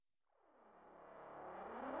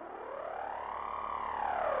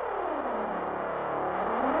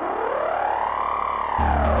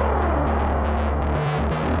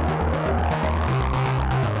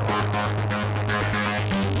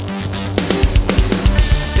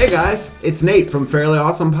Hey guys, it's Nate from Fairly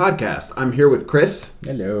Awesome Podcast. I'm here with Chris.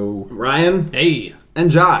 Hello. Ryan. Hey. And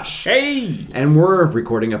Josh. Hey. And we're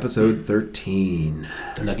recording episode 13.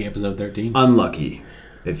 Lucky episode 13. Unlucky,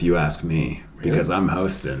 if you ask me, because I'm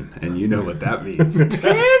hosting, and you know what that means.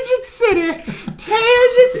 Tangent City!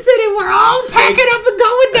 Tangent City! We're all packing up and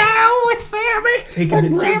going down with family!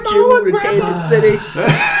 Taking the choo-choo to Tangent City.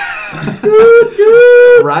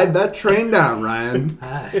 Ride that train down, Ryan.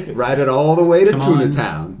 Hi. Ride it all the way to Come Tuna on,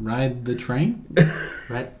 Town. Ride the train?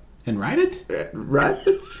 Right. And ride it? Ride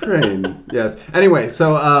the train. Yes. Anyway,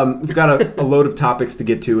 so we've got a load of topics to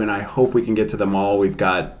get to, and I hope we can get to them all. We've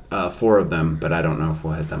got 4 of them, but I don't know if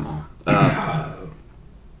we'll hit them all.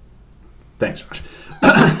 Thanks, Josh.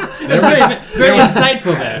 Very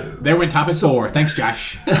insightful there. There went topic 4. Thanks,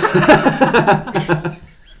 Josh.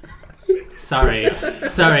 Sorry,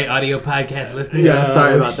 audio podcast listeners. Yeah,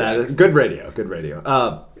 sorry about that. Good radio.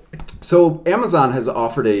 So Amazon has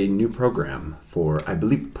offered a new program for, I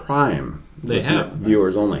believe, Prime They have.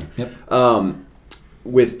 viewers only. Yep.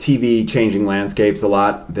 With TV changing landscapes a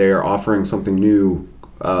lot, they're offering something new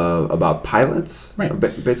about pilots. Right.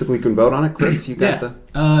 Basically, you can vote on it. Chris, you got the...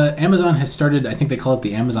 Amazon has started, I think they call it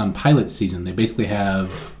the Amazon Pilot Season. They basically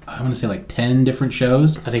have, I want to say like 10 different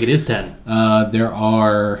shows. I think it is 10. There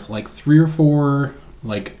are like 3 or 4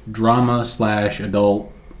 like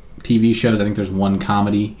drama/adult TV shows. I think there's 1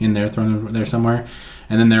 comedy in there thrown in there somewhere.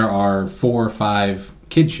 And then there are 4 or 5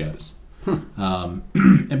 kid shows.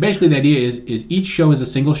 And basically the idea is each show is a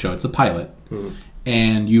single show. It's a pilot.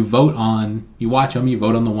 And you watch them, you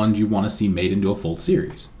vote on the ones you want to see made into a full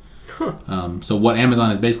series. So what Amazon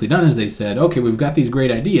has basically done is they said, okay, we've got these great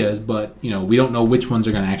ideas, but we don't know which ones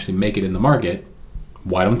are going to actually make it in the market.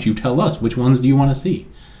 Why don't you tell us? Which ones do you want to see?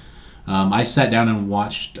 I sat down and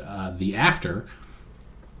watched The After,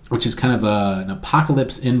 which is kind of an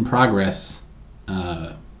apocalypse in progress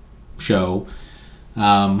show,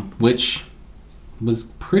 which was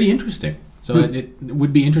pretty interesting. So it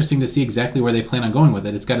would be interesting to see exactly where they plan on going with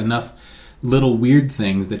it. It's got enough little weird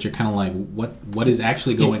things that you're kind of like, what is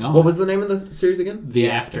actually going on? What was the name of the series again? The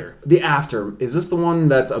After. The After. Is this the one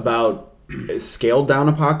that's about scaled down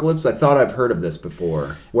apocalypse? I thought I've heard of this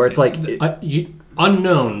before, where it's like...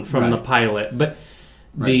 Unknown from Right. the pilot, but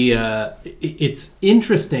it's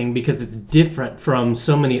interesting because it's different from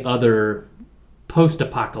so many other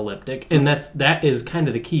post-apocalyptic, and that is kind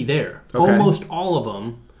of the key there. Okay. Almost all of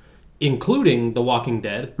them, including The Walking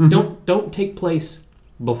Dead, don't take place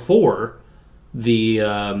before the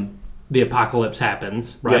apocalypse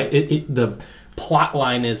happens, right? Yep. The plot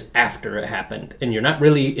line is after it happened, and you're not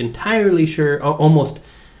really entirely sure. Almost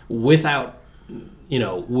without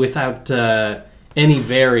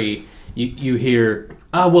any you hear,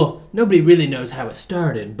 well, nobody really knows how it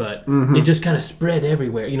started, but it just kind of spread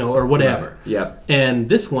everywhere, or whatever. Right. Yep. And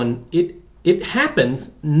this one, it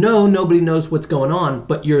happens. Nobody knows what's going on,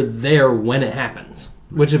 but you're there when it happens,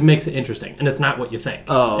 which makes it interesting. And it's not what you think.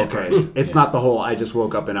 Oh, at okay. first. It's not the whole, I just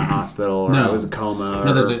woke up in a hospital, or No. I was in a coma,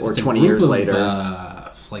 No, or it's a 20 group years of,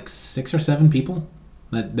 later. like 6 or 7 people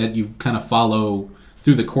that you kind of follow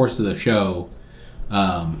through the course of the show,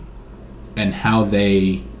 and how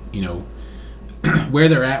they, where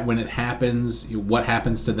they're at when it happens, what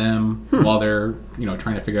happens to them while they're,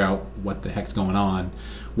 trying to figure out what the heck's going on,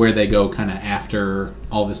 where they go kind of after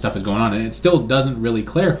all this stuff is going on. And it still doesn't really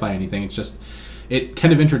clarify anything. It's just, it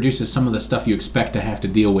kind of introduces some of the stuff you expect to have to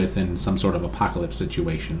deal with in some sort of apocalypse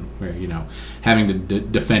situation where, having to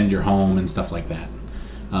defend your home and stuff like that.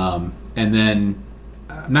 And then,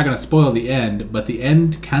 I'm not going to spoil the end, but the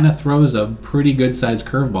end kind of throws a pretty good-sized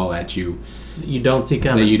curveball at you You don't see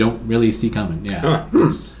coming. that you don't really see coming. Yeah.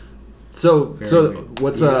 It's, So weird.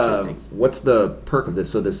 what's the perk of this?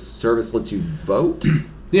 So this service lets you vote?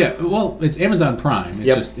 yeah, well, it's Amazon Prime.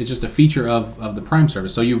 It's just a feature of the Prime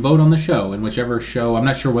service. So you vote on the show, and whichever show, I'm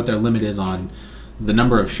not sure what their limit is on the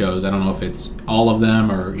number of shows. I don't know if it's all of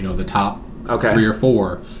them or, the top 3 or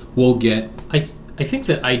 4 will get... I think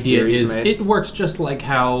the idea Series is made. it works just like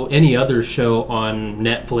how any other show on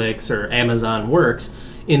Netflix or Amazon works,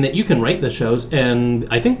 in that you can rate the shows, and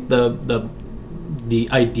I think the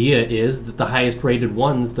idea is that the highest rated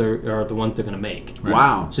ones are the ones they're going to make. Right.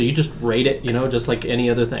 Wow. So you just rate it, just like any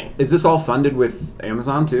other thing. Is this all funded with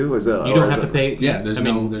Amazon too? Is it? You don't have to pay. Yeah, there's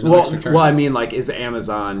no extra Well, charges. I mean, like, is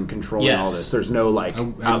Amazon controlling all Yes. this? There's no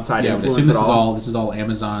outside I influence assume this at is all. this is all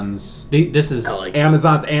Amazon's. This is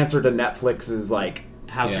Amazon's answer to Netflix is like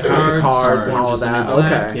House Yeah. of House of Cards and Orange all is the that. New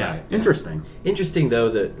Black. Okay, Yeah. interesting. Interesting though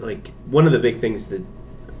that one of the big things that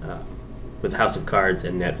with House of Cards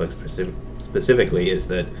and Netflix specifically is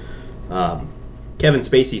that Kevin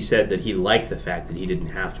Spacey said that he liked the fact that he didn't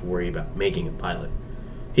have to worry about making a pilot.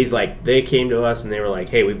 He's like, they came to us and they were like,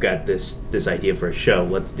 hey, we've got this idea for a show.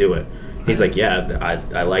 Let's do it. He's like, yeah,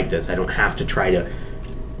 I like this. I don't have to try to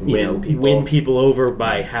win people over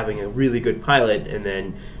by having a really good pilot and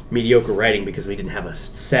then mediocre writing because we didn't have a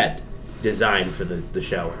set design for the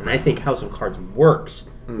show. And I think House of Cards works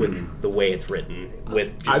with the way it's written,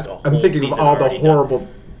 with just a whole I'm thinking of season all the already horrible done.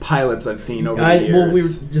 pilots I've seen over the years. Well, we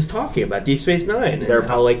were just talking about Deep Space Nine and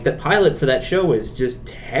how like the pilot for that show is just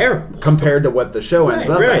terrible compared to what the show ends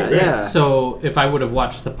up at. Yeah. So if I would have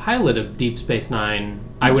watched the pilot of Deep Space Nine,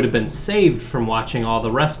 I would have been saved from watching all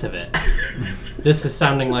the rest of it. This is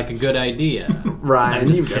sounding like a good idea. Ryan, I'm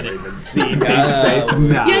just you've kidding. never even seen Deep Space Nine.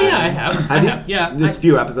 Yeah, I have. Have you? Yeah. Just a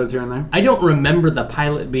few episodes here and there. I don't remember the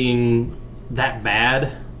pilot being that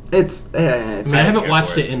bad. It's I mean, I haven't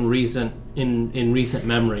watched for it. it in recent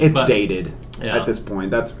memory. it's but, dated Yeah. at this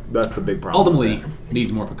point. That's the big problem. Ultimately,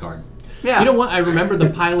 needs more Picard. Yeah. You know what? I remember the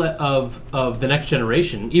pilot of The Next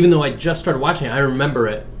Generation. Even though I just started watching it, I remember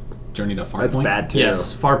it. Journey to Farpoint. That's bad too.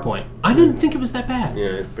 Yes, Farpoint. I didn't think it was that bad. Yeah,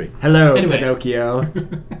 it's pretty. Hello, Anyway. Pinocchio.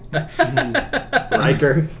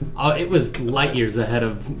 Riker. It was light years ahead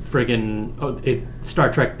of friggin'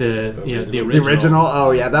 Star Trek the original. The original.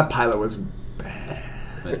 Oh yeah, that pilot was.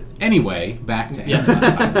 But anyway, back to Yes.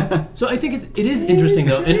 Amazon pilots. So I think it is interesting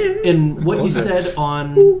though, and what you said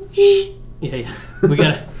on. Yeah, we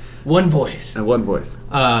got one voice. And one voice.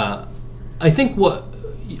 I think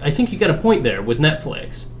you got a point there with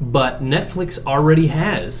Netflix, but Netflix already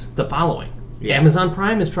has the following. Yeah. Amazon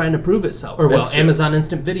Prime is trying to prove itself, or That's true. Amazon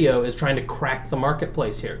Instant Video is trying to crack the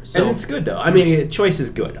marketplace here. So And it's good though. I mean, choice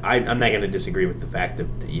is good. I'm not going to disagree with the fact that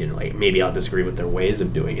like maybe I'll disagree with their ways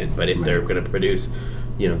of doing it, but if they're going to produce,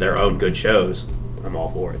 their own good shows, I'm all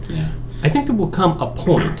for it. Yeah. I think there will come a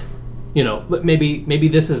point, but maybe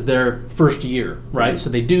this is their first year, right?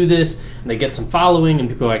 So they do this and they get some following, and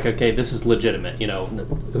people are like, okay, this is legitimate.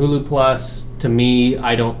 Hulu Plus, to me,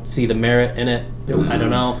 I don't see the merit in it. I don't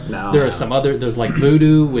know. No. There are some there's like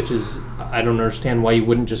Vudu, which is, I don't understand why you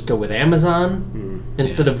wouldn't just go with Amazon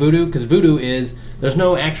instead of Vudu, because Vudu is, there's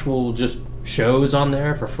no actual just shows on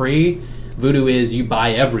there for free. Vudu is you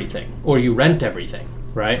buy everything or you rent everything,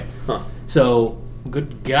 right? Huh. So,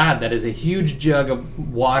 good God, that is a huge jug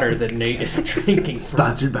of water that Nate is drinking from.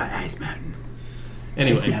 Sponsored by Ice Mountain.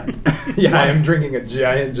 Anyway, Yeah, I am drinking a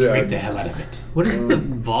giant Drink jug. the hell out of it. what is the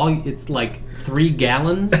volume? It's like 3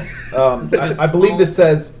 gallons. Like a I believe this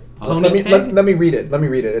says. pony Let me tank? let me read it. Let me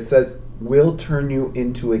read it. It says, "Will turn you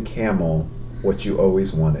into a camel, what you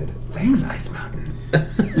always wanted." Thanks, Ice Mountain.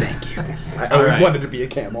 Thank you. I always right. wanted to be a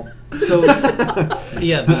camel. So,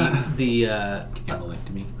 yeah, the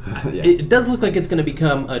Camelectomy. Yeah. it does look like it's going to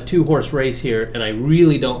become a 2-horse race here, and I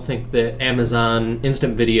really don't think that Amazon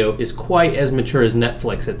Instant Video is quite as mature as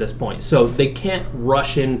Netflix at this point. So they can't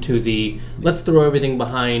rush into let's throw everything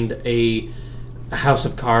behind a House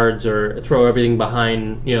of Cards or throw everything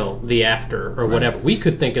behind The After or whatever. We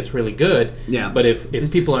could think it's really good, Yeah. but if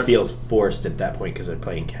It people are feels forced at that point because they're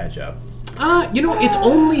playing catch up. it's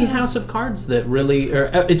only House of Cards that really, or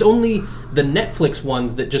it's only the Netflix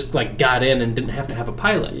ones that just like got in and didn't have to have a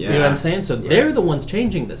pilot. You know what I'm saying? So they're the ones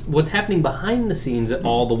changing this. What's happening behind the scenes at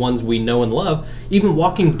all the ones we know and love, even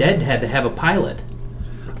Walking Dead had to have a pilot.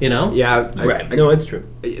 Yeah. Right. No, it's true.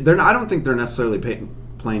 They're not, I don't think they're necessarily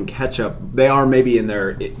playing catch up. They are maybe in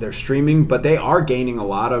their streaming, but they are gaining a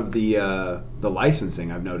lot of the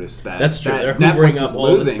licensing. I've noticed that. That's true. that They're Netflix hoovering is up all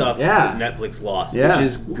the losing. stuff Yeah. that Netflix lost, Yeah. which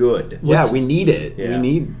is good. Yeah, we need it. Yeah. We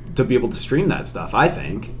need to be able to stream that stuff, I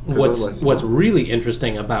think. 'Cause otherwise- What's really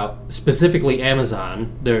interesting about specifically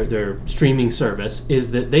Amazon, their streaming service,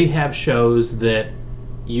 is that they have shows that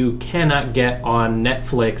you cannot get on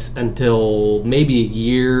Netflix until maybe a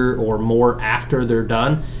year or more after they're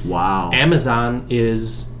done. Wow. Amazon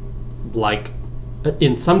is like,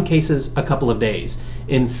 in some cases, a couple of days.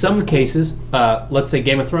 In some cases, let's say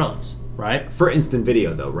Game of Thrones, right? For instant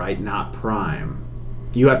video, though, right? Not Prime.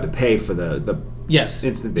 You have to pay for the Yes.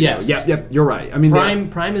 instant video. Yes. Yep. You're right. I mean,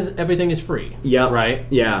 Prime is everything is free. Yep. Right.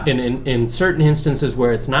 Yeah. In certain instances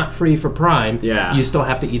where it's not free for Prime, Yeah. you still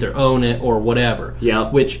have to either own it or whatever.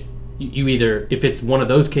 Yep. Which you either, if it's one of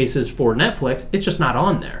those cases for Netflix, it's just not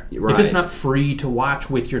on there. Right. If it's not free to watch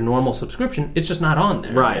with your normal subscription, it's just not on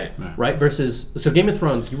there. Right. Right. Versus, so Game of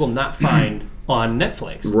Thrones you will not find on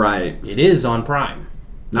Netflix. Right. It is on Prime.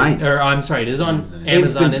 Nice. Or I'm sorry, it is on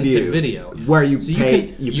Amazon Instant View, Video. where you So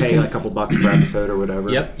pay you pay can- a couple bucks per episode or whatever.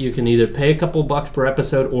 Yep, you can either pay a couple bucks per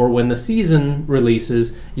episode, or when the season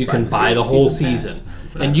releases, you can buy the whole season.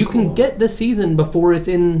 And you can get the season before it's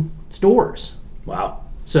in stores. Wow.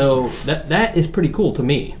 So that is pretty cool to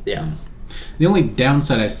me. Yeah. The only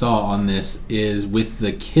downside I saw on this is with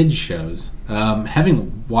the kids shows.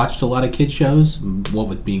 Having watched a lot of kids shows, what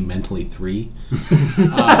with being mentally 3.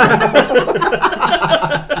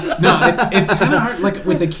 No, it's kind of hard. Like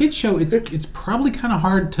with a kids show, it's probably kind of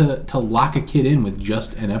hard to lock a kid in with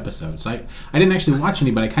just an episode. So I didn't actually watch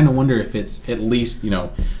any, but I kind of wonder if it's at least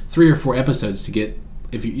 3 or 4 episodes to get.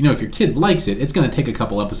 If if your kid likes it, it's going to take a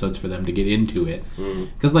couple episodes for them to get into it.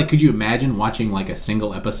 Because could you imagine watching like a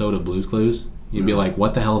single episode of Blue's Clues? You'd be like,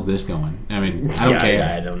 "What the hell is this going?" I mean, I don't care.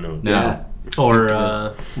 Yeah, I don't know. No. Yeah.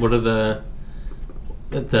 Or what are the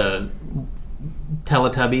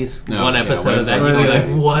Teletubbies? No, One yeah, episode what of that, if- you'd be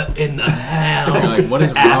like, "What in the hell?" You're like, what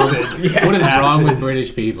is wrong? Yeah, What is wrong acid. with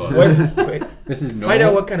British people? Wait, This is normal. find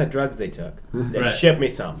out what kind of drugs they took. Then Right. ship me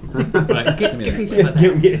some. Right. Give me some of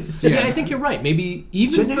that. Give- I think you're right. Maybe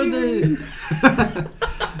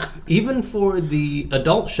even for the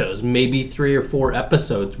adult shows, maybe 3 or 4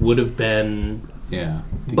 episodes would have been. Yeah.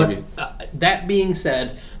 To But give you- that being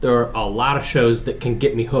said, there are a lot of shows that can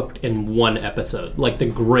get me hooked in one episode. Like the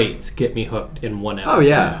greats get me hooked in one episode. Oh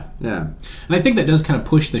yeah, yeah. And I think that does kind of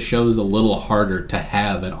push the shows a little harder to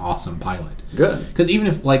have an awesome pilot. Good. Because even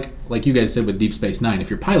if, like you guys said with Deep Space Nine, if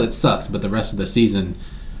your pilot sucks, but the rest of the season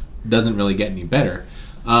doesn't really get any better.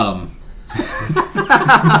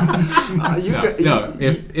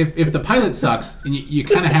 If the pilot sucks, and you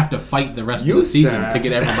kind of have to fight the rest of the season to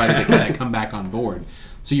get everybody to kind of come back on board.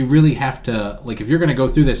 So you really have to, like, if you're going to go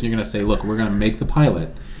through this and you're going to say, look, we're going to make the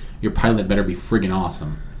pilot, your pilot better be friggin'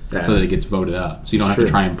 awesome so that it gets voted up. So you don't have to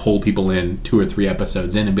try and pull people in 2 or 3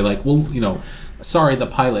 episodes in and be like, well, sorry, the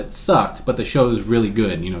pilot sucked, but the show is really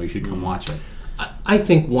good. You should come watch it. I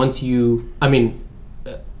think once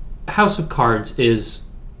House of Cards is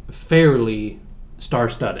fairly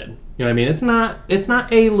star-studded. You know what I mean? It's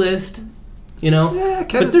not A-list, Yeah,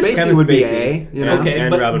 Kevin But there's- Spacey would be Spacey. A. You know. Okay.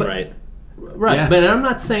 And but- Robin but- Wright. Right, Yeah. but I'm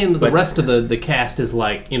not saying that the But- rest of the cast is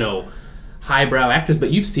like, highbrow actors, but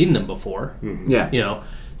you've seen them before. Yeah.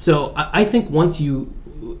 So I think once you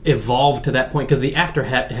evolve to that point, because the After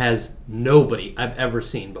has nobody I've ever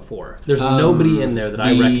seen before. There's nobody in there that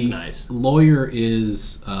I recognize. Lawyer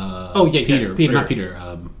is Peter. yes, Peter. Not Peter.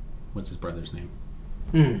 What's his brother's name?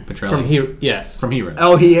 Petrelli. From here, yes. From Heroes.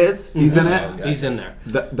 Oh, he is. He's in it. He's in there.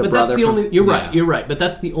 The But brother. that's the only. You're yeah. right. You're right. But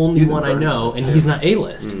that's the only He's in one I Burning know, Wars, and too. he's not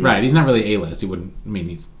A-list. Right, he's not really A-list. He wouldn't. I mean,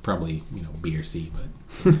 he's probably B or C,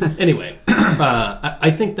 but Anyway,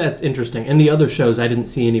 I think that's interesting. And the other shows, I didn't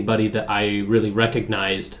see anybody that I really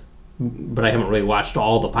recognized, but I haven't really watched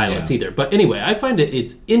all the pilots Yeah. either. But anyway, I find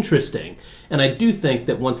it's interesting. And I do think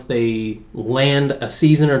that once they land a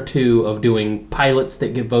season or 2 of doing pilots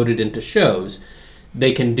that get voted into shows,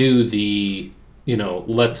 they can do the,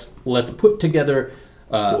 let's put together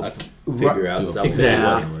Figure out something.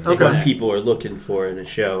 Exactly. What Okay. people are looking for in a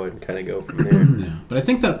show and kind of go from there. yeah. But I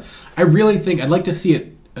think that I really think I'd like to see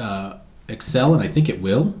it excel, and I think it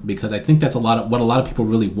will, because I think that's what a lot of people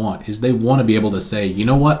really want is they want to be able to say, you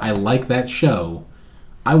know what, I like that show.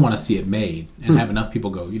 I want to see it made, and have enough people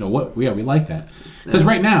go, you know what, yeah, we like that. Because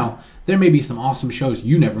right now, there may be some awesome shows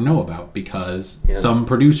you never know about because some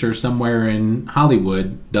producer somewhere in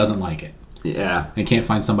Hollywood doesn't like it Yeah. and can't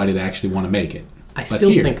find somebody to actually want to make it. I But still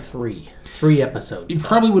here- think 3 episodes. You though.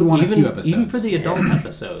 probably would want a even, few episodes. even for the adult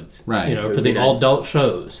episodes, Right. It For would the be nice. all adult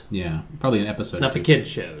shows, Yeah, probably an episode. not or the two. kids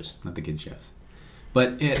shows. Not the kid shows.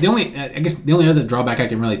 But the only other drawback I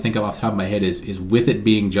can really think of off the top of my head is with it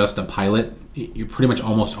being just a pilot, you pretty much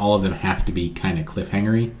almost all of them have to be kind of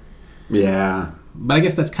cliffhangery. Yeah. But I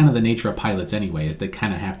guess that's kind of the nature of pilots anyway, is they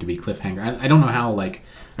kind of have to be cliffhanger. I don't know how, like,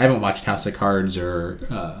 I haven't watched House of Cards or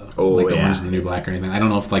the Orange is the New Black or anything. I don't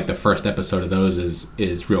know if like the first episode of those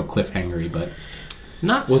is real cliffhangery, but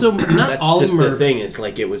Not That's all just of them the are. thing. Is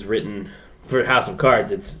like it was written for House of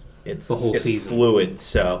Cards. It's The whole it's season. fluid,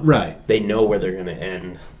 so Right. they know where they're going to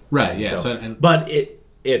end. right, yeah. So, But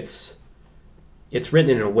it's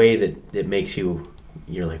written in a way that makes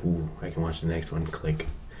you're like, ooh, I can watch the next one. Click,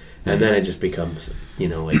 and then it just becomes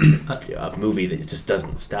like a movie that just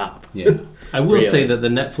doesn't stop. yeah. I will Really. say that the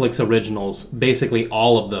Netflix originals, basically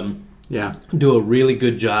all of them, Yeah. do a really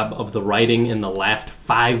good job of the writing in the last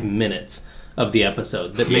 5 minutes of the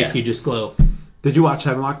episode that make you just go, Did you watch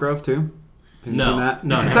Hemlock Grove too? Have you No. seen that?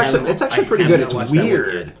 No, It's I actually haven't. it's actually I pretty have good. not It's watched that one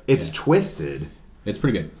weird. yet. It's twisted. It's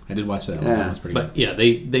pretty good. I did watch that one. Yeah. That was pretty good. but yeah,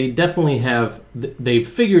 they definitely have. They've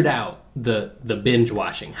figured out the binge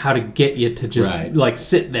watching, how to get you to just Right. like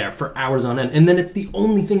sit there for hours on end, and then it's the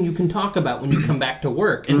only thing you can talk about when you come back to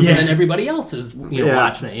work, and so Yeah. then everybody else is Yeah.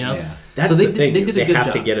 watching it. Yeah. That's so the they thing. They did a good have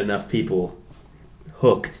job. to get enough people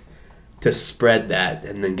hooked to spread that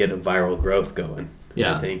and then get a viral growth going.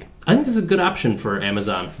 Yeah. I think. I think this is a good option for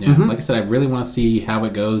Amazon. Yeah, like I said, I really want to see how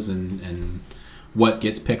it goes and what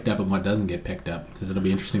gets picked up and what doesn't get picked up, because it'll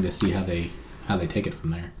be interesting to see how they take it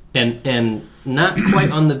from there. And not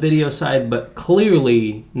quite on the video side, but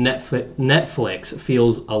clearly Netflix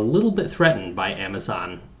feels a little bit threatened by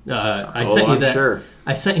Amazon. I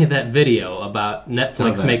sent you that video about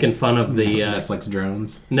Netflix making fun of the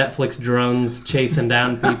Netflix drones chasing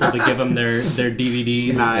down people to give them their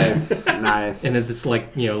DVDs. Nice. And it's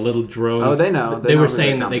like, little drones. Oh, they know. They know were who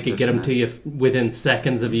saying the that they could get them to competition you within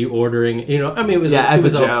seconds of you ordering. I mean, it was as a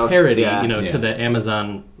joke. parody, Yeah. to the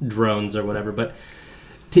Amazon drones or whatever. But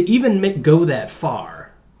to even go that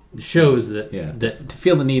far shows that to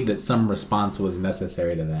feel the need that some response was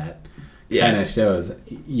necessary to that. Kind of shows,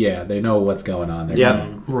 they know what's going on.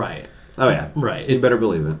 Right. Oh, yeah. Right. You better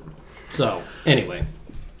believe it. So, anyway.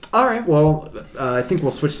 All right, well, I think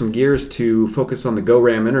we'll switch some gears to focus on the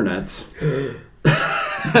GoRam internets.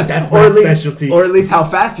 That's my specialty. Or at least how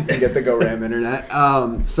fast you can get the GoRam internet.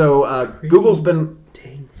 Google's been...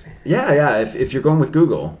 Dang fast. Yeah, if you're going with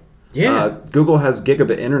Google. Yeah. Google has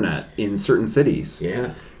gigabit internet in certain cities.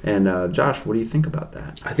 Yeah. And, Josh, what do you think about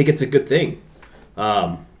that? I think it's a good thing.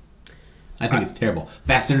 I think it's terrible.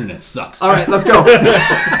 Fast internet sucks. All right, let's go.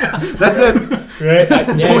 That's it. Right?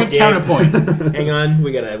 Counterpoint. Hang on,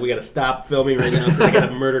 we gotta stop filming right now because I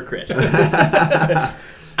gotta murder Chris.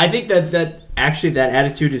 I think that actually that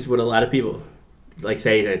attitude is what a lot of people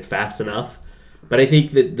say that it's fast enough, but I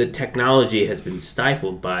think that the technology has been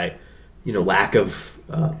stifled by lack of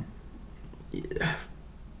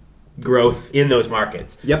growth in those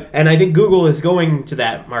markets. Yep. And I think Google is going to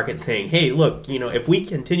that market saying, hey, look, if we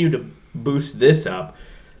continue to boost this up,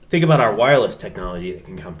 think about our wireless technology that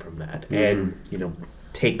can come from that. And,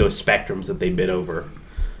 take those spectrums that they bid over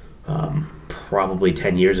probably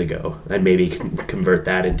 10 years ago and maybe convert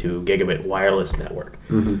that into gigabit wireless network.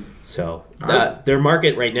 So their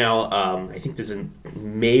market right now, I think there's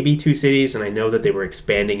maybe 2 cities, and I know that they were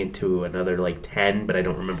expanding into another 10, but I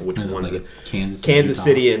don't remember which one. It's Kansas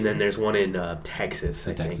City, and then there's one in Texas,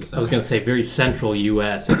 I think. I was going to say very central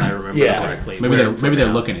U.S., if I remember correctly. Maybe they're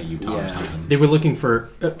looking at Utah or something. They were looking for,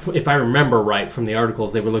 if I remember right from the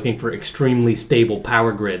articles, they were looking for extremely stable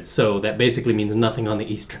power grids, so that basically means nothing on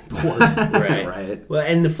the eastern port. Right. Well,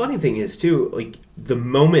 and the funny thing is, too, the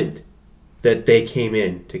moment that they came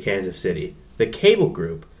in to Kansas City, the cable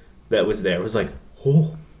group that was there was like, we're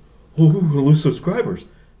going to lose subscribers.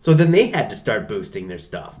 So then they had to start boosting their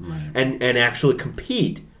stuff and actually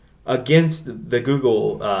compete against the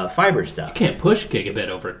Google fiber stuff. You can't push gigabit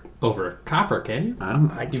over copper, can you?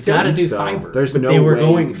 You've got to do fiber. There's but no they were way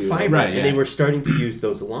going fiber, Right, and they were starting to use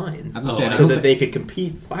those lines so that they could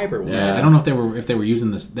compete fiber with. I don't know if they were using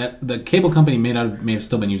this. That the cable company may have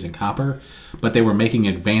still been using copper, but they were making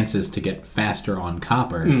advances to get faster on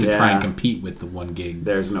copper to try and compete with the 1 gig.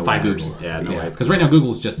 There's no fiber. Google. Yeah, no way. Because right now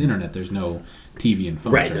Google's just internet. There's no TV and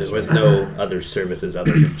phone. Right, service. there was no other services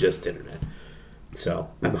other than just internet.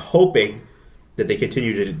 So I'm hoping that they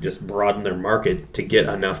continue to just broaden their market to get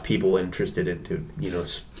enough people interested into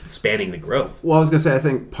spanning the growth. Well, I was going to say, I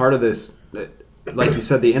think part of this, like you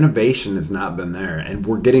said, the innovation has not been there. And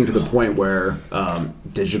we're getting to the point where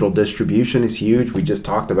digital distribution is huge. We just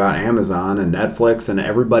talked about Amazon and Netflix, and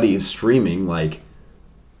everybody is streaming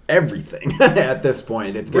everything at this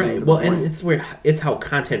point. It's getting to the point. And it's how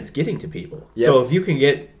content's getting to people. Yep. So if you can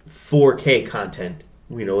get 4K content,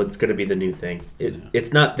 it's going to be the new thing.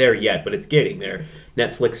 It's not there yet, but it's getting there.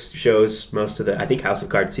 Netflix shows most of I think House of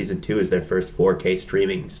Cards Season 2 is their first 4K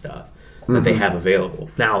streaming stuff that they have available.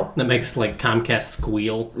 Now, that makes Comcast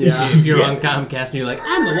squeal. Yeah. If you're on Comcast and you're like,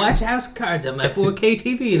 I'm going to watch House of Cards on my 4K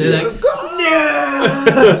TV. And they're like,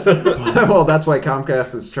 no! Well, that's why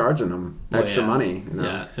Comcast is charging them extra money.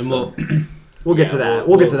 Yeah, and we'll get to that.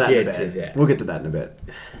 We'll get to that in a bit. That. We'll get to that in a bit.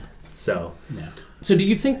 So do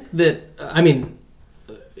you think that,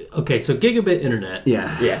 okay, so gigabit internet.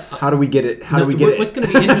 Yeah. Yes. How do we get it? What's going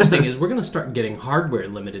to be interesting is we're going to start getting hardware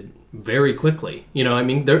limited very quickly.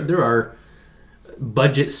 There are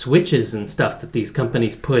budget switches and stuff that these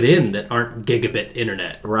companies put in that aren't gigabit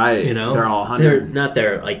internet. Right. They're all 100. They're not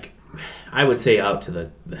there, I would say out to the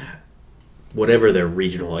whatever their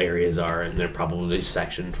regional areas are, and they're probably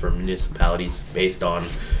sectioned for municipalities based on,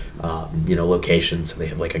 location. So they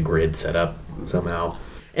have a grid set up somehow.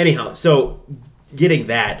 Anyhow, so getting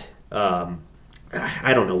that, I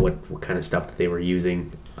don't know what kind of stuff that they were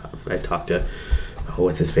using. I talked to,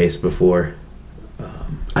 what's his face before?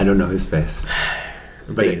 I don't know his face.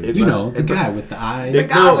 But the guy with the eyes. The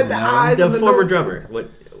guy with the eyes. The and former nose. drummer.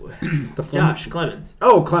 Josh Clemens.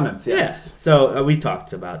 Oh, Clemens, yes. Yeah. So we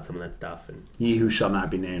talked about some of that stuff. And He who shall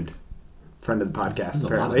not be named. friend of the podcast, That's a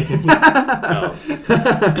lot apparently.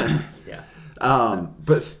 of Yeah.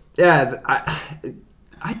 But yeah,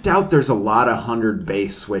 I doubt there's a lot of 100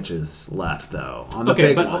 base switches left though on the Okay,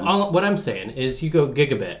 big but ones. what I'm saying is you go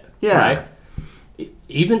gigabit, Yeah. right?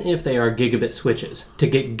 Even if they are gigabit switches, to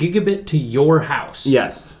get gigabit to your house,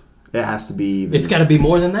 Yes, it has to be. it's got to be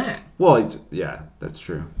more than that. Well, yeah, that's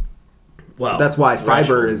true. Well, That's why fiber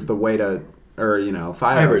threshold. is the way to, or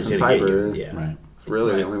Fiber's and gonna get fiber. you, yeah. Right. It's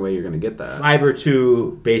really the only way you're going to get that. Fiber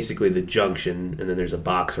to basically the junction, and then there's a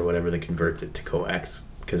box or whatever that converts it to coax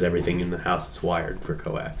because everything in the house is wired for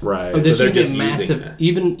coax. Right. Oh, there's they're usually just using massive. that.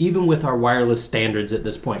 Even with our wireless standards at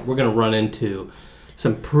this point, we're going to run into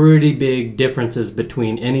some pretty big differences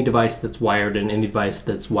between any device that's wired and any device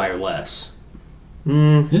that's wireless.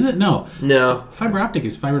 Is it? No. No. Fiber optic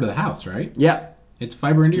is fiber to the house, right? Yeah. It's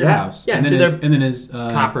fiber into your Yeah. house. Yeah, And then to is, their- and then is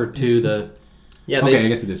Copper to the Yeah, okay, I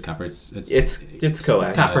guess it is copper. it's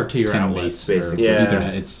coax. Copper to your 10 outlet, base basically. or Yeah.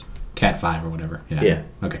 Ethernet. It's Cat 5 or whatever. Yeah. Yeah.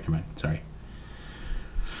 Okay, never mind. Sorry.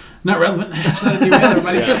 Not relevant. It's not a derail,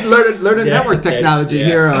 everybody. Yeah. Just learn Yeah, network technology yeah.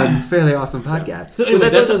 here on Fairly Awesome Podcast. So But anyway,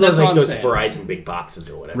 that that's doesn't all like I'm those saying. Verizon big boxes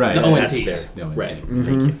or whatever. Right. The That's ONTs. their- The ONT. Right. Mm-hmm.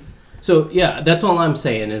 Thank you. So yeah, that's all I'm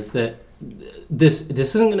saying is that this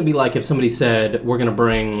isn't going to be like if somebody said we're going to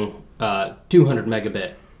bring 200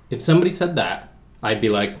 megabit. If somebody said that, I'd be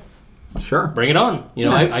like, Sure. bring it on. You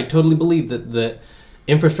know, I totally believe that the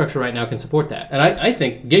infrastructure right now can support that, and I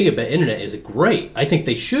think gigabit internet is great. I think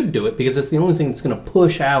they should do it because it's the only thing that's going to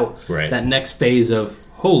push out Right. that next phase of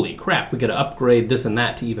holy crap, we got to upgrade this and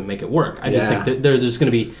that to even make it work. I just Yeah. think that there's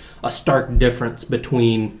going to be a stark difference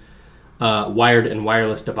between wired and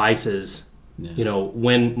wireless devices. Yeah. You know,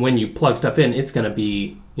 when you plug stuff in, it's going to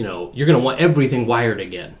be, you know, you're going to want everything wired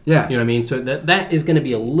again. Yeah. You know what I mean? So that is going to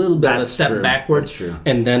be a little bit of a That's step true. backwards, That's true.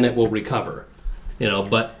 and then it will recover. You know,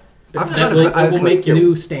 but I've that kind of- will, I it will was make like, your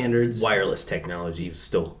new standards. Wireless technology is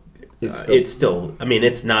still. It's It's still- still. I mean,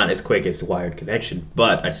 it's not as quick as the wired connection,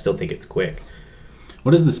 but I still think it's quick.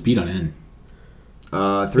 What is the speed on N?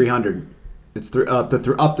 300. It's up to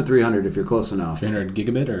 300 if you're close enough. 300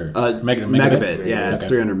 gigabit or Megabit. Yeah, it's Okay.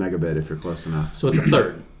 300 megabit if you're close enough. So it's a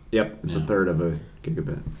third Yep, it's a Yeah. third of a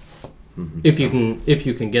gigabit. if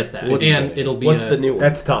you can get that, What's and the- it'll be What's a, the new one?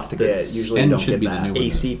 That's tough to get. That's- Usually N you don't should get be the that. new one.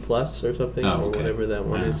 AC Plus or something, Oh, or okay. whatever that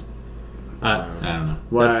one Wow. is. I don't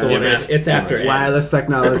know. That's the one. Yeah. It's after N. Wireless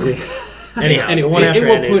technology. Anyhow, the Anyway, one it after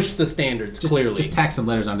will N push is- the standards Just, clearly. just tack some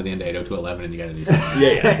letters onto the end of 802.11 and you got to do something.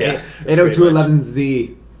 Yeah.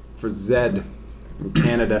 802.11Z for Zed in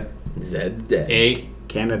Canada. Zed's dead.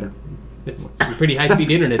 Canada. It's some pretty high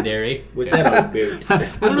speed internet there, eh? What's that on beard? I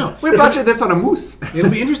don't know. We budget this on a moose.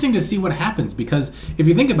 It'll be interesting to see what happens because if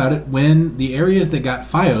you think about it, when the areas that got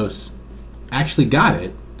FiOS actually got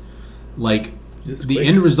it, like Just the quick.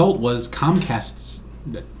 end result was Comcast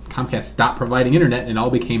stopped providing internet and it all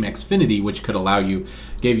became Xfinity, which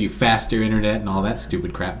gave you faster internet and all that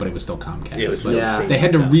stupid crap, but it was still Comcast. It was But still Yeah. the same they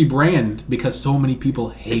had to stuff. rebrand because so many people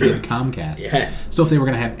hated Comcast. Yes. So if they were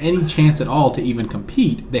going to have any chance at all to even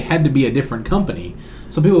compete, they had to be a different company.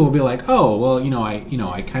 So people will be like, "Oh, well,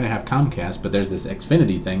 I kind of have Comcast, but there's this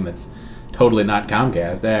Xfinity thing that's totally not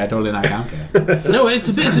Comcast. Totally not Comcast." No,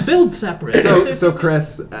 it's a build separate. So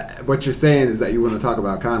Chris, what you're saying is that you want to talk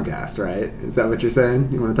about Comcast, right? Is that what you're saying?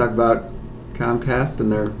 You want to talk about Comcast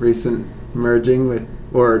and their recent merging with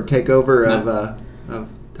or takeover of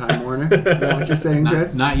Time Warner? Is that what you're saying,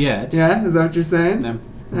 Chris? Not yet. Yeah, is that what you're saying? No,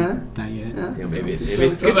 Yeah. not yet. Yeah. Yeah, maybe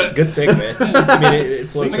it's good segue. I mean, it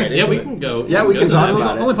flows right yeah, into we it. can go. Yeah, we go can to talk that.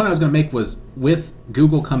 about The it. only point I was going to make was with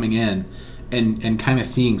Google coming in and kind of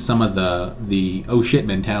seeing some of the oh shit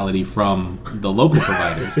mentality from the local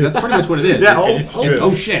providers. That's pretty much what it is. Yeah, It's true.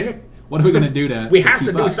 oh shit. What are we going to do to We have keep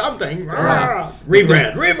to do up? something. Right.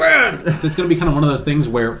 Rebrand. So it's going to be kind of one of those things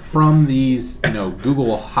where from these,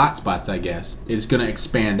 Google hotspots, I guess, it's going to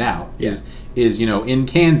expand out. Is in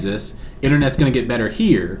Kansas, internet's going to get better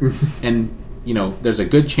here, and there's a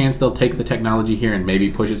good chance they'll take the technology here and maybe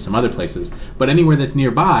push it some other places. But anywhere that's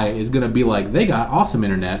nearby is going to be like, they got awesome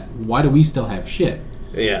internet. Why do we still have shit?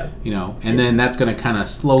 Yeah. And then that's going to kind of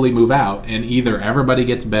slowly move out, and either everybody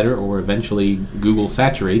gets better, or eventually Google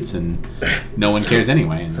saturates, and no one cares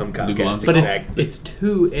anyway. And some Google owns Comcast it But all. it's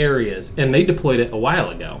two areas, and they deployed it a while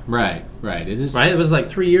ago. Right. It is Right, it was like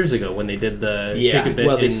 3 years ago when they did the Yeah. gigabit.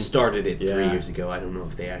 Well, they in- started it 3 Yeah. years ago. I don't know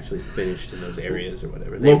if they actually finished in those areas or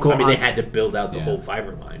whatever. Local they on- had to build out the Yeah. whole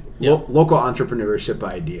fiber line. Local entrepreneurship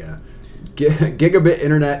idea. Gigabit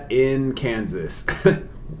internet in Kansas.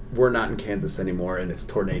 We're not in Kansas anymore, and it's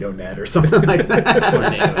Tornado Net or something like that.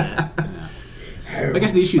 Tornado net. I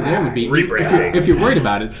guess the issue there would be Rebranding. if you're worried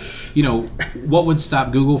about it, what would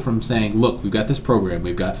stop Google from saying, "Look, we've got this program,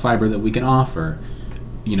 we've got fiber that we can offer."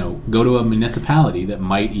 Go to a municipality that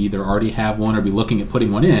might either already have one or be looking at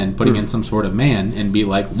putting one in, putting in some sort of man, and be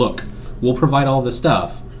like, "Look, we'll provide all this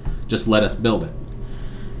stuff. Just let us build it."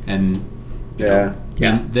 And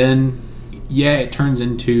then it turns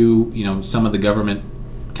into some of the government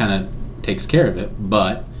kind of takes care of it,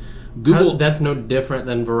 but Google that's no different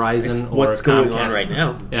than Verizon It's or what's Comcast. going on right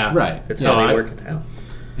now. Yeah, right. That's So how they I- work it out.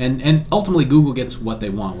 And ultimately Google gets what they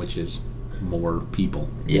want, which is more people,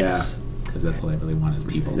 Yes. because that's what they really want is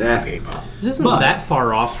people. Yeah. This isn't But- that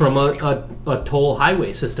far off from a toll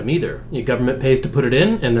highway system either. Your government pays to put it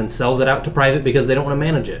in and then sells it out to private because they don't want to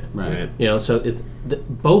manage it. Right. So it's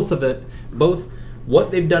both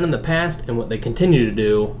what they've done in the past and what they continue to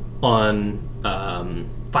do on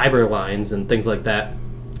fiber lines and things like that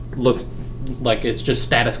looks like it's just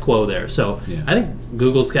status quo there. So Yeah. I think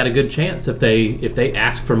Google's got a good chance if they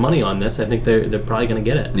ask for money on this. I think they're probably going to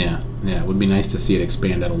get it. Yeah, it would be nice to see it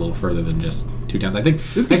expand out a little further than just 2 towns. I think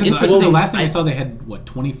would be I think interesting. the last thing I saw they had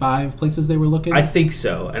 25 places they were looking. I think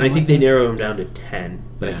so, and I think they narrow them down to 10.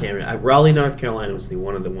 But I Yeah. can't remember. Raleigh, North Carolina was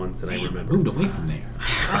one of the ones that I remember. moved away from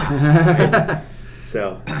there.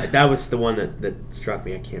 So that was the one that struck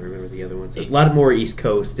me. I can't remember the other ones. A lot more East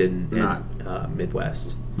Coast and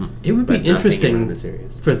Midwest. It would But be nothing interesting around this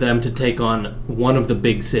areas. for them to take on one of the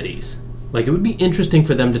big cities. Like it would be interesting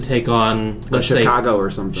for them to take on, let's say, Chicago or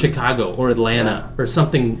something. Chicago or Atlanta or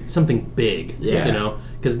something big. Yeah.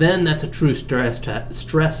 Because then that's a true stress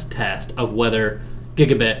test of whether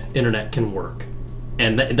gigabit internet can work,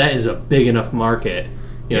 and that is a big enough market.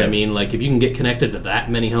 You know what I mean? Like if you can get connected to that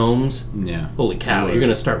many homes, Yeah. holy cow, you're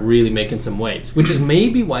going to start really making some waves. Which is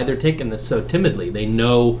maybe why they're taking this so timidly. They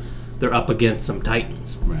know they're up against some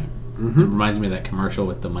titans. Right. It reminds me of that commercial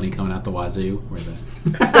with the money coming out the wazoo, where the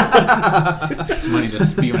money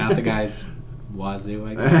just spewing out the guy's wazoo.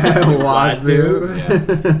 I guess. Wazoo.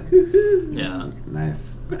 Yeah. Yeah.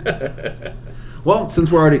 Nice. Well, since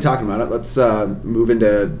we're already talking about it, let's move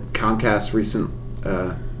into Comcast's recent.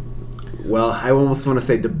 I almost want to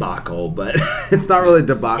say debacle, but it's not really a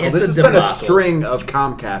debacle. It's This a has been a debacle. string of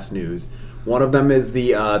Comcast news. One of them is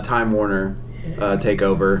the Time Warner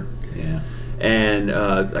takeover. Yeah. And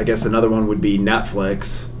I guess another one would be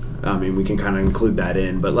Netflix. I mean, we can kind of include that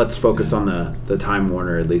in, but let's focus on the Time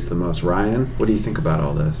Warner at least the most. Ryan, what do you think about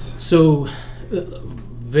all this? So,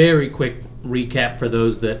 very quick recap for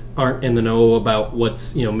those that aren't in the know about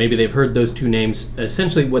what's, maybe they've heard those two names.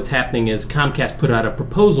 Essentially, what's happening is Comcast put out a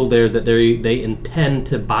proposal there that they intend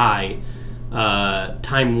to buy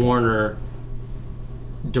Time Warner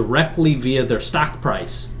directly via their stock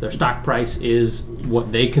price. Their stock price is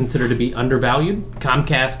what they consider to be undervalued.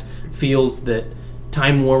 Comcast feels that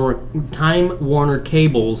Time Warner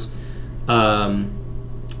Cable's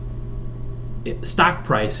stock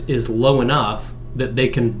price is low enough that they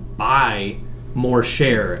can buy more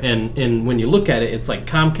share. And when you look at it, it's like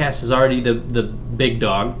Comcast is already the big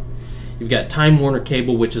dog. You've got Time Warner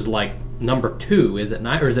Cable, which is like number 2, is it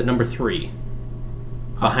not? Or is it number 3?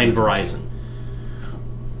 Behind Verizon.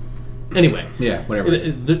 Anyway, Yeah, whatever. it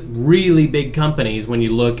is. the really big companies, when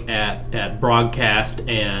you look at broadcast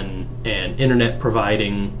and internet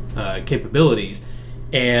providing capabilities,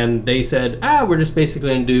 and they said, we're just basically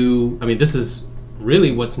going to do, this is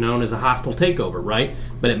really what's known as a hostile takeover, right?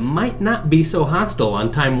 But it might not be so hostile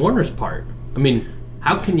on Time Warner's part.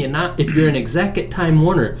 How can you not, if you're an exec at Time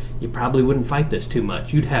Warner, you probably wouldn't fight this too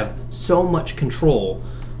much. You'd have so much control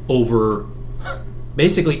over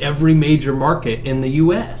basically every major market in the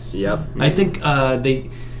U.S. Yep. I think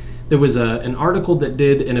there was an article that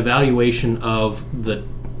did an evaluation of the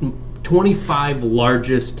 25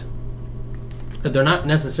 largest. They're not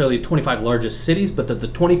necessarily 25 largest cities, but the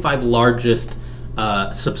 25 largest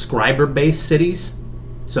subscriber-based cities.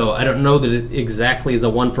 So I don't know that it exactly is a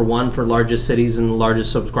one-for-one for largest cities and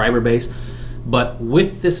largest subscriber base, but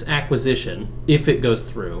with this acquisition, if it goes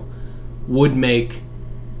through, would make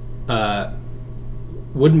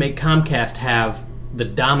Comcast have the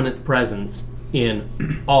dominant presence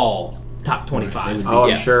in all top 25. Oh,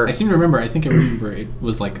 Yeah. I'm sure. I seem to remember. I remember it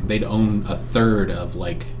was like they'd own a third of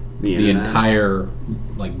like The the internet? entire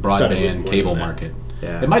like Thought it was broadband more cable than that. market.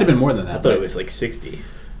 Yeah. It might have been more than that. I thought but it was like 60%.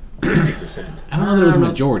 I don't know that it was a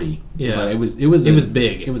majority. Yeah. but it was It was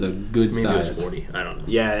big. It was a good Maybe it size. was 40. I don't know.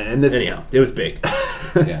 Yeah, and this. Anyhow, it was big.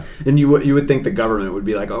 Yeah. And you would think the government would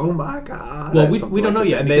be like, oh my god. Well, and we something don't like know this.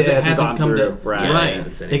 yet And because it hasn't hasn't gone come through. to Right. Yeah. right.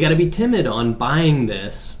 haven't said They got to be timid on buying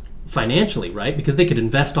this financially, right? Because they could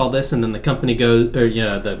invest all this, and then the company goes, or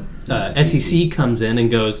the SEC comes in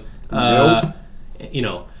and goes, Nope.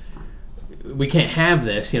 we can't have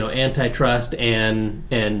this, antitrust and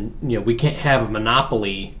we can't have a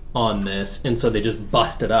monopoly on this, and so they just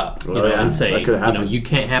bust it up, and say, you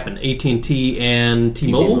can't happen. AT&T and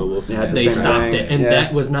T-Mobile, they stopped it, and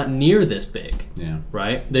that was not near this big. Yeah.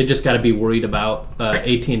 Right? They just got to be worried about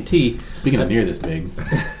AT&T. Speaking of near this big,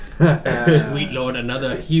 sweet Lord,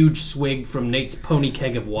 another huge swig from Nate's pony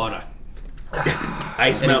keg of water.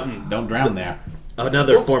 Ice Mountain. don't drown there.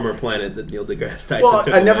 Another former planet that Neil deGrasse Tyson Well,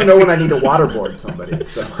 took I never away. know when I need to waterboard somebody,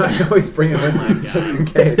 so I always bring him in just in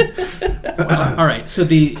case. All right, so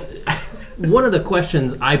one of the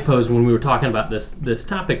questions I posed when we were talking about this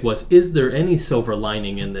topic was, is there any silver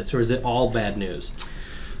lining in this, or is it all bad news?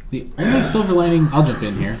 The only silver lining, I'll jump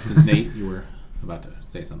in here, since Nate, you were about to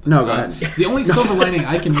say something. No, go ahead. The only silver lining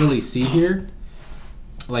I can really see here,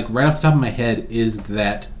 like right off the top of my head, is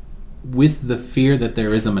that with the fear that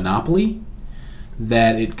there is a monopoly,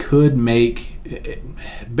 that it could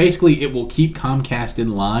basically it will keep Comcast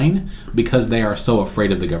in line because they are so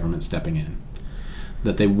afraid of the government stepping in.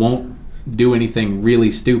 That they won't do anything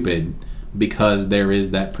really stupid because there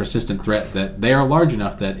is that persistent threat that they are large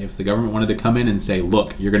enough that if the government wanted to come in and say,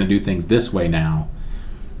 look, you're going to do things this way now,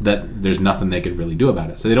 that there's nothing they could really do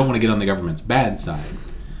about it. So they don't want to get on the government's bad side.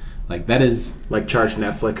 Like, that is... Like charge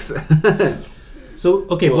Netflix. So,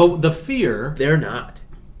 okay, well, the fear... They're not.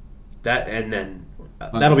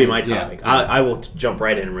 That'll be my topic. Yeah. I will jump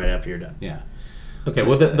right in right after you're done. Yeah. Okay,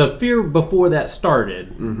 well, the fear before that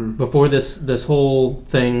started, before this whole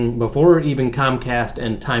thing, before even Comcast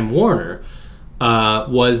and Time Warner,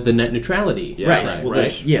 was the net neutrality. Right. Well,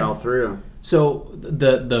 right? Fell through. So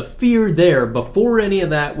the fear there, before any of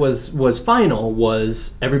that was final,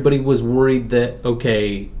 was everybody was worried that,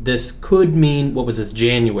 okay, this could mean, what was this,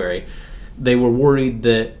 January? They were worried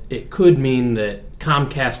that it could mean that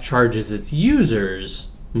Comcast charges its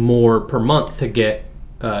users more per month to get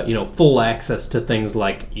full access to things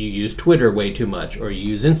like you use Twitter way too much, or you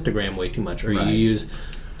use Instagram way too much, or you use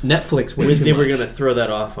Netflix way too much. They were going to throw that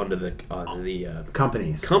off onto the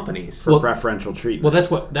Companies. for Preferential treatment.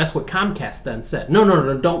 Well, that's what Comcast then said.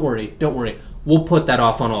 No, don't worry. We'll put that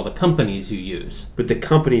off on all the companies you use. But the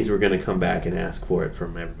companies were going to come back and ask for it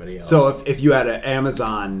from everybody else. So if you had an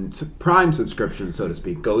Amazon Prime subscription, so to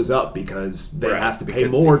speak, goes up because they have to pay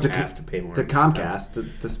more to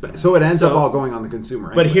Comcast to spend. So it ends up all going on the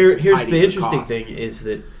consumer. But anyways. here's It's the hiding interesting cost. thing is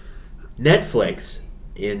that Netflix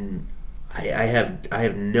I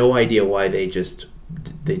have no idea why they just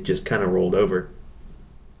kind of rolled over.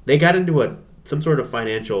 They got into some sort of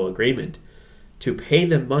financial agreement to pay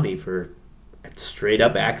them money for straight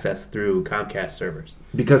up access through Comcast servers.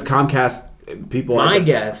 Because Comcast people. My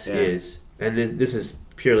guess is, and this is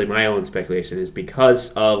purely my own speculation, is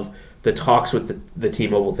because of the talks with the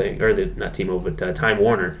T-Mobile thing, or not T-Mobile, but Time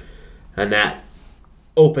Warner, and that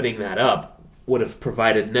opening that up would have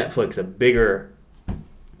provided Netflix a bigger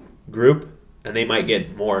group, and they might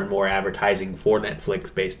get more and more advertising for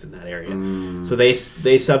Netflix based in that area. So they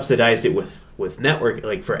subsidized it with network,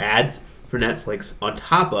 like for ads for Netflix, on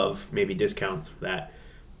top of maybe discounts for that.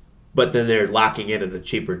 But then they're locking in at a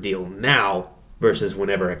cheaper deal now versus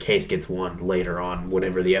whenever a case gets won later on,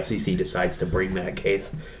 whenever the FCC decides to bring that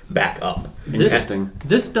case back up. Interesting.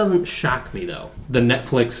 This doesn't shock me, though. The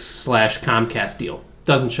Netflix/Comcast deal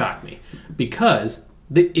doesn't shock me, because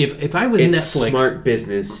if I was It's Netflix, smart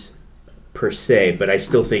business per se, but I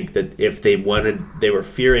still think that if they were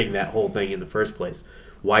fearing that whole thing in the first place,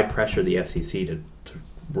 why pressure the FCC to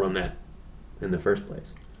run that in the first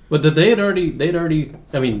place? but that they'd already.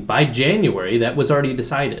 I mean, by January, that was already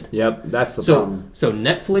decided. Yep, that's the problem. So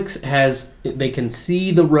Netflix they can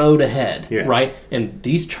see the road ahead, right? And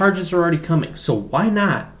these charges are already coming. So why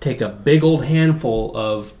not take a big old handful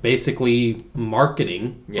of basically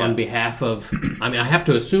marketing on behalf of? I mean, I have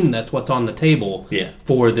to assume that's what's on the table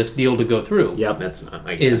for this deal to go through. Yep, That's not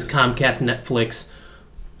my Is guess. Comcast Netflix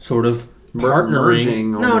sort of partnering?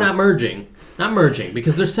 merging No, almost. not merging. Not merging,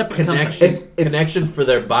 because they're separate companies. Connection for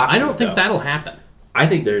their boxes. I don't think though. that'll happen. I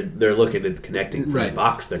think they're looking at connecting for Right. the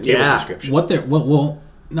box, their cable subscription. Okay,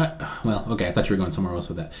 I thought you were going somewhere else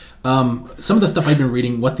with that. Some of the stuff I've been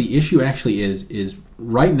reading, what the issue actually is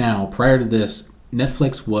right now, prior to this,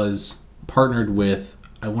 Netflix was partnered with,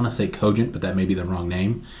 I want to say Cogent, but that may be the wrong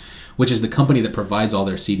name, which is the company that provides all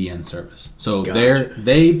their CDN service. So Gotcha.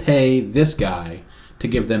 they pay this guy to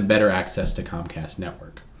give them better access to Comcast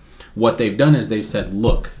network. What they've done is they've said,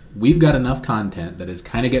 look, we've got enough content that is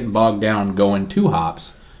kind of getting bogged down going 2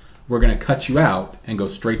 hops. We're going to cut you out and go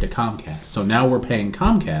straight to Comcast. So now we're paying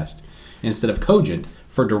Comcast instead of Cogent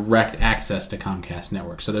for direct access to Comcast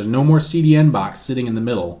network. So there's no more CDN box sitting in the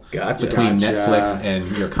middle Gotcha. between Gotcha. Netflix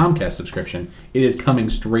and your Comcast subscription. It is coming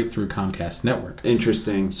straight through Comcast network.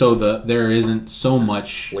 Interesting. So there isn't so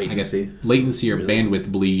much latency or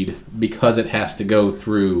bandwidth bleed because it has to go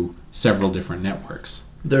through several different networks.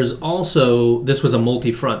 There's also, this was a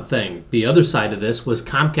multi-front thing. The other side of this was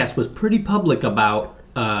Comcast was pretty public about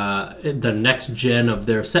the next gen of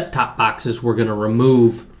their set-top boxes were going to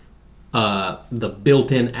remove the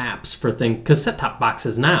built-in apps for things, because set-top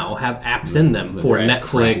boxes now have apps in them for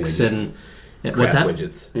Netflix and what's that?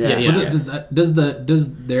 Widgets. Yeah.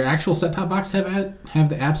 Does their actual set-top box have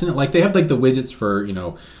the apps in it? Like they have like the widgets for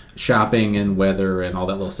shopping and weather and all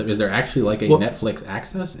that little stuff. Is there actually like a Netflix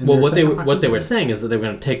access? In What they boxes? were saying is that they were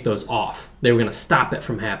going to take those off. They were going to stop it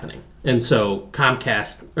from happening. And so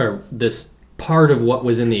Comcast, or this part of what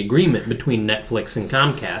was in the agreement between Netflix and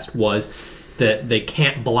Comcast was that they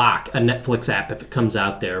can't block a Netflix app if it comes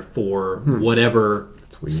out there for whatever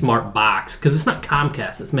smart box, because it's not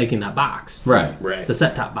Comcast that's making that box, Right. the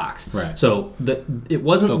set-top box. Right. So it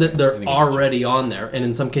wasn't that I they're think I got you. already on there, and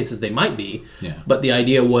in some cases they might be. Yeah. But the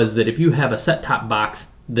idea was that if you have a set-top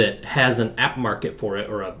box that has an app market for it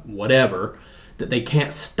or a whatever, that they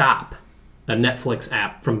can't stop a Netflix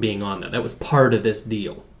app from being on there. That was part of this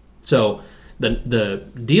deal. So the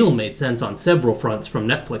deal made sense on several fronts from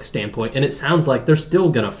Netflix standpoint, and it sounds like they're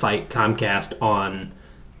still going to fight Comcast on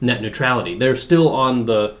net neutrality. They're still on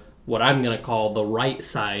the what I'm going to call the right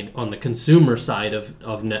side, on the consumer side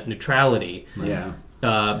of net neutrality. Yeah.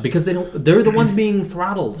 Because they're the ones being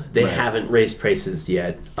throttled. They haven't raised prices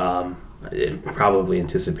yet. Probably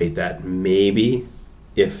anticipate that maybe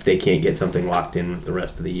if they can't get something locked in the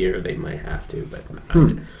rest of the year, they might have to. But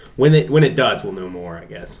when it does, we'll know more, I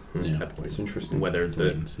guess. Yeah. At that point. It's interesting. Whether Wait the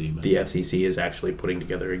and see, but- FCC is actually putting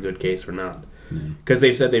together a good case or not. Because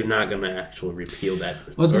they've said they're not going to actually repeal that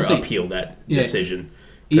I was or gonna say, appeal that yeah, decision.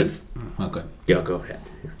 Because Okay. go ahead.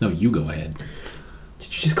 No, you go ahead.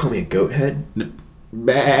 Did you just call me a goat head? No.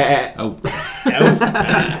 Bah. Oh. Well,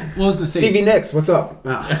 I was going to say... Stevie Nicks, what's up?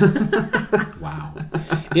 Ah. Wow.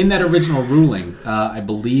 In that original ruling, I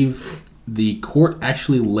believe the court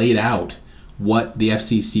actually laid out what the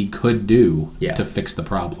FCC could do to fix the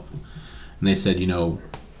problem. And they said,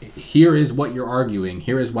 here is what you're arguing.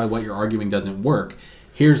 Here is why what you're arguing doesn't work.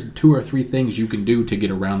 Here's 2 or 3 things you can do to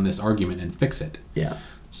get around this argument and fix it. Yeah.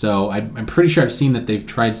 So I'm pretty sure I've seen that they've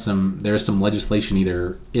tried there's some legislation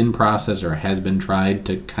either in process or has been tried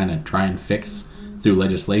to kind of try and fix through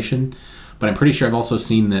legislation. But I'm pretty sure I've also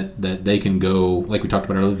seen that they can go, like we talked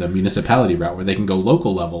about earlier, the municipality route, where they can go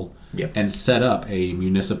local level and set up a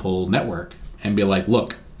municipal network and be like,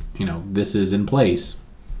 look, this is in place.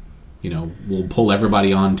 We'll pull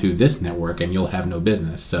everybody onto this network and you'll have no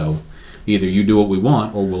business. So either you do what we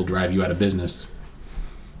want or we'll drive you out of business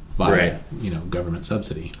via, government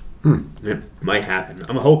subsidy. It might happen.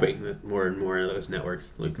 I'm hoping that more and more of those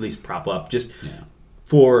networks at least prop up just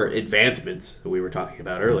for advancements that we were talking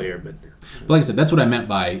about earlier. But like I said, that's what I meant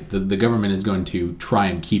by the government is going to try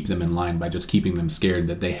and keep them in line by just keeping them scared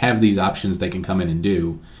that they have these options they can come in and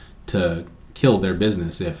do to kill their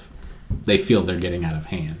business if they feel they're getting out of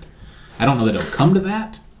hand. I don't know that it'll come to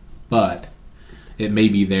that, but it may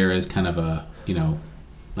be there as kind of a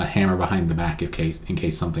hammer behind the back in case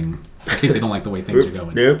they don't like the way things are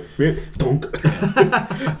going.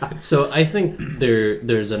 So I think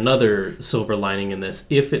there's another silver lining in this.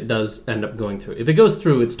 If it does end up going through, if it goes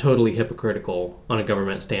through, it's totally hypocritical on a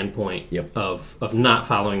government standpoint of not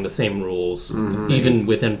following the same rules, even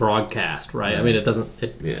within broadcast, right? I mean, it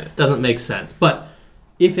doesn't make sense. But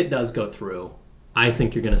if it does go through, I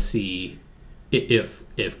think you're going to see, if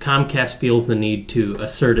Comcast feels the need to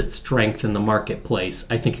assert its strength in the marketplace,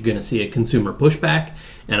 I think you're going to see a consumer pushback,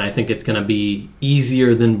 and I think it's going to be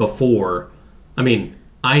easier than before. I mean,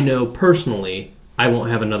 I know personally I won't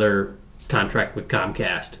have another contract with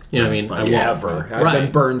Comcast. I mean, I won't. Ever. I've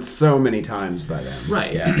been burned so many times by them.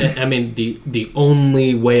 Right. Yeah. I mean, the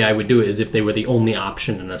only way I would do it is if they were the only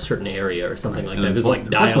option in a certain area or something like that. It was like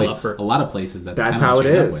dial up or a lot of places that's how it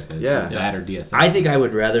is. It's that or DSL. I think I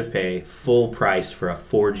would rather pay full price for a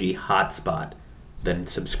 4G hotspot than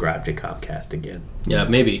subscribe to Comcast again. Yeah,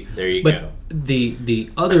 maybe. There you but go.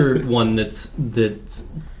 The other one that's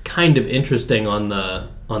kind of interesting on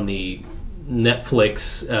the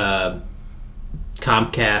Netflix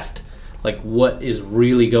Comcast, like what is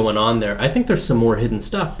really going on there. I think there's some more hidden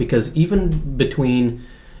stuff, because even between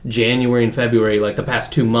January and February, like the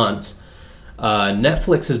past 2 months,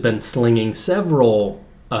 Netflix has been slinging several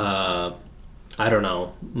mud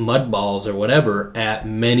balls or whatever at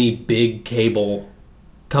many big cable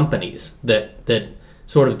companies that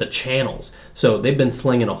sort of the channels. So they've been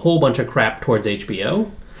slinging a whole bunch of crap towards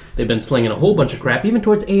HBO. They've been slinging a whole bunch of crap even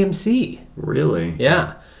towards AMC. Really?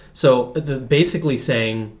 Yeah. So basically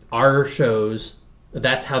saying our shows,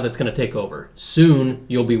 that's how that's going to take over. Soon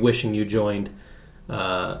you'll be wishing you joined.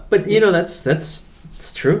 But you know that's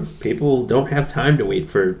true. People don't have time to wait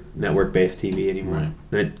for network-based TV anymore. Right.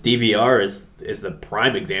 The DVR is the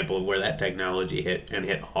prime example of where that technology hit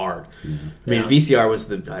hard. Mm-hmm. I mean, Yeah. VCR was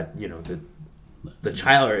the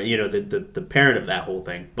child, or the parent of that whole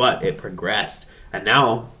thing, but it progressed, and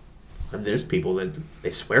now there's people that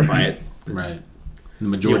they swear by it. Right. The The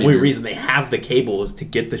majority only of reason they have the cable is to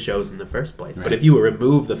get the shows in the first place. But Right. if you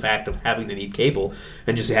remove the fact of having to need cable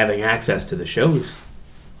and just having access to the shows,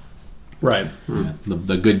 Right. yeah,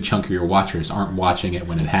 the good chunk of your watchers aren't watching it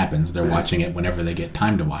when it happens. They're watching it whenever they get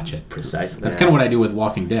time to watch it. precisely. That's kind of what I do with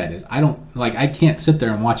Walking Dead. Is I can't sit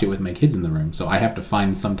there and watch it with my kids in the room, so I have to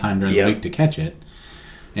find some time during Yep. the week to catch it.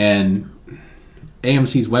 And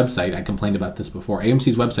AMC's website, I complained about this before.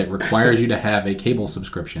 AMC's website requires you to have a cable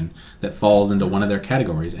subscription that falls into one of their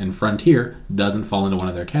categories, and Frontier doesn't fall into one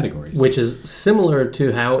of their categories. Which is similar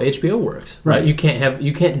to how HBO works, right? Right.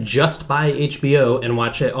 You can't just buy HBO and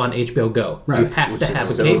watch it on HBO Go. Right. You have Which to is have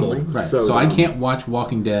a so cable. lame. Right. So So I dumb. can't watch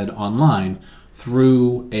Walking Dead online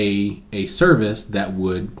through a service that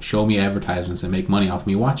would show me advertisements and make money off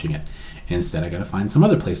me watching it. Instead, I got to find some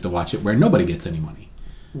other place to watch it where nobody gets any money.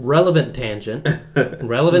 Relevant tangent.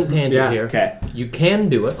 Yeah, here. okay. You can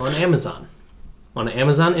do it on Amazon. On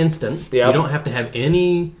Amazon Instant. Yep. You don't have to have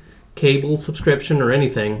any cable subscription or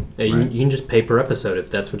anything. Right. You can just pay per episode if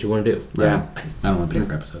that's what you want to do. Yeah. I don't want to pay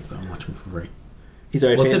for episodes though. I'm watching for free. He's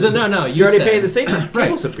already Well, paying no, you're already said- paying the same cable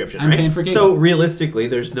Right. subscription, I'm right? paying for cable. So realistically,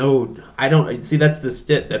 there's no. I don't see. That's that's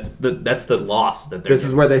the loss that they're. This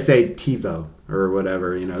is where they say TiVo or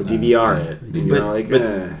whatever, DVR it. And you're But- like,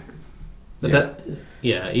 but- But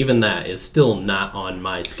even that is still not on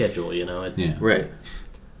my schedule. It's Yeah. right.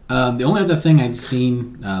 The only other thing I'd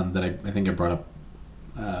seen that I think I brought up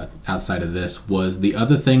outside of this was the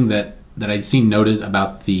other thing that I'd seen noted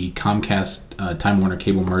about the Comcast Time Warner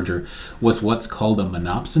cable merger was what's called a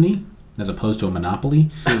monopsony as opposed to a monopoly.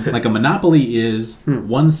 Like a monopoly is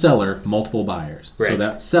one seller, multiple buyers. So Right.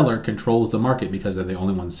 that seller controls the market because they're the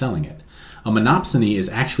only ones selling it. A monopsony is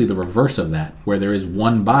actually the reverse of that, where there is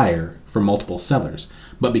one buyer for multiple sellers.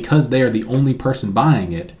 But because they are the only person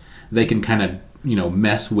buying it, they can kind of,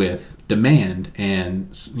 mess with demand and,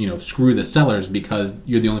 screw the sellers because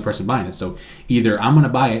you're the only person buying it. So either I'm going to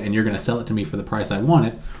buy it and you're going to sell it to me for the price I want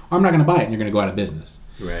it, or I'm not going to buy it and you're going to go out of business.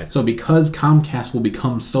 Right. So because Comcast will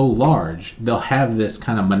become so large, they'll have this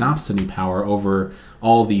kind of monopsony power over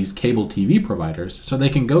all these cable TV providers. So they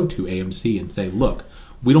can go to AMC and say, look,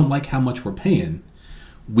 we don't like how much we're paying.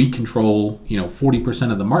 We control,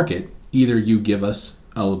 40% of the market. Either you give us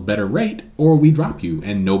a better rate or we drop you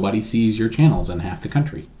and nobody sees your channels in half the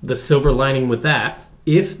country. the silver lining with that.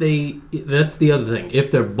 That's the other thing. If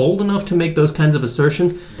they're bold enough to make those kinds of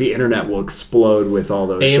assertions, the internet will explode with all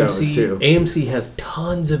those shows too. AMC has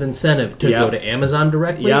tons of incentive to Yeah. go to Amazon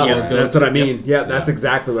directly. Yeah, or go that's to- what I mean. Yeah, that's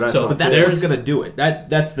exactly what I So, saw. but That's There's- what's going to do it.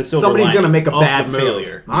 That's the silver Somebody's lining going to make a of bad the move.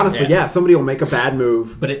 failure. Honestly, yeah, somebody will make a bad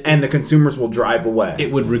move, But it- and the consumers will drive away.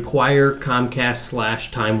 It would require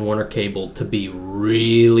Comcast / Time Warner Cable to be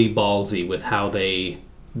really ballsy with how they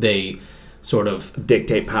sort of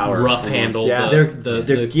dictate power. rough almost. handle Yeah.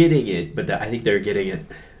 They're getting it, but I think they're getting it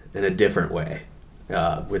in a different way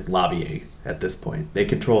with lobbying at this point. They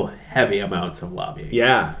control heavy amounts of lobbying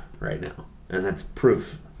Yeah. right now, and that's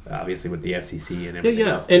proof, obviously, with the FCC and everything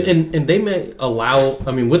yeah, else. and they may allow.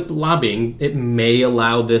 I mean, with lobbying, it may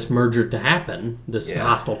allow this merger to happen, this Yeah.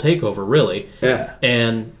 hostile takeover, really. Yeah.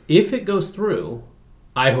 And if it goes through,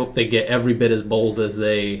 I hope they get every bit as bold as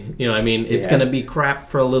they. It's Yeah. going to be crap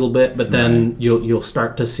for a little bit, but then you'll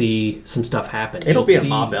start to see some stuff happen. It'll You'll be a see-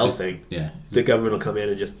 Ma Bell thing. Yeah. The government will come in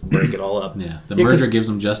and just break it all up. Yeah. The Yeah, 'cause- merger gives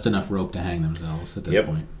them just enough rope to hang themselves at this Yep.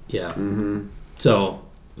 point. Yeah. So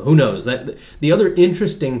who knows? That the other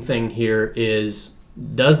interesting thing here is,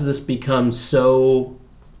 does this become so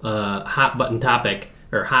hot topic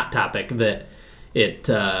that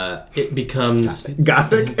it becomes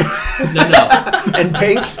Gothic no and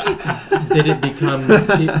pink. that it becomes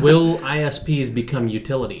will ISPs become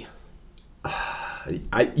utility?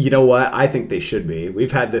 You know what? I think they should be.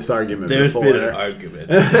 We've had this argument There's before. been an argument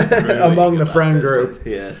really Among the about friend this. group.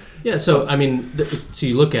 Yes. Yeah. So I mean, so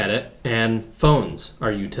you look at it, and phones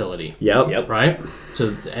are utility. Yep. Right.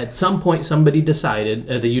 So at some point, somebody decided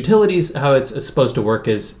the utilities. How it's supposed to work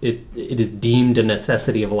is it is deemed a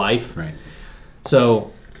necessity of life. Right.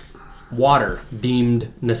 So Water,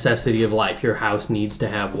 deemed necessity of life. Your house needs to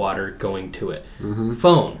have water going to it.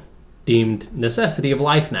 Phone, deemed necessity of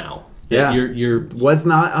life now. Yeah. You're Was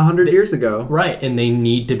not 100 years ago. right, and they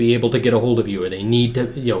need to be able to get a hold of you, or they need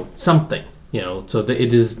to, something, so that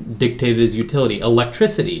it is dictated as utility.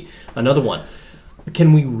 Electricity, another one.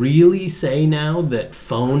 Can we really say now that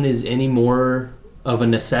phone is any more of a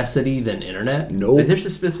necessity than internet? No. There's a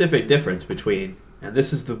specific difference between, and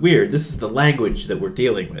this is the language that we're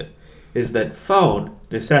dealing with, is that phone,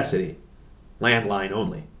 necessity, landline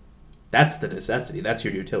only. That's the necessity. That's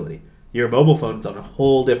your utility. Your mobile phone's on a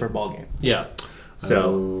whole different ballgame. Yeah.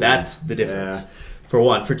 So that's the difference. Yeah. For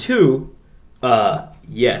one. For two,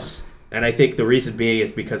 yes. And I think the reason being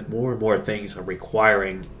is because more and more things are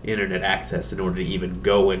requiring internet access in order to even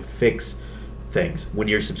go and fix things. When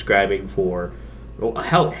you're subscribing for,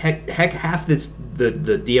 heck, half the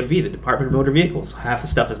DMV, the Department of Motor Vehicles, half the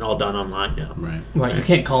stuff is all done online now. Right. You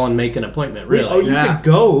can't call and make an appointment, really. Oh, you could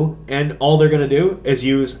go, and all they're going to do is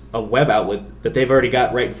use a web outlet that they've already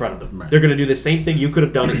got right in front of them. Right. They're going to do the same thing you could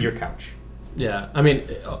have done in your couch. Yeah, I mean,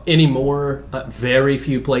 anymore, very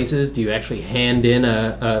few places do you actually hand in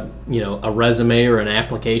a resume or an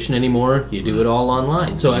application anymore. You do it all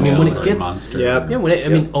online. So I mean, when it gets Monster. Yep. yeah, I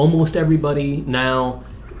mean, almost everybody now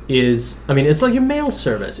is. I mean, it's like your mail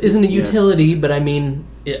service isn't a utility, but I mean,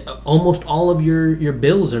 almost all of your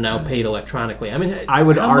bills are now paid electronically. I mean, I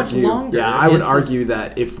would how argue. much longer Yeah, I would is this- argue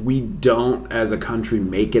that if we don't, as a country,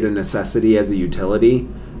 make it a necessity as a utility,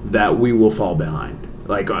 that we will fall behind.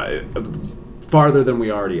 Like. Farther than we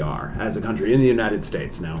already are as a country in the United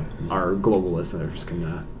States. Now, our global listeners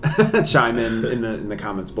can chime in the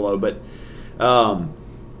comments below. But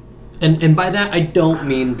And by that, I don't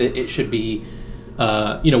mean that it should be,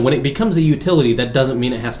 when it becomes a utility, that doesn't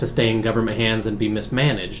mean it has to stay in government hands and be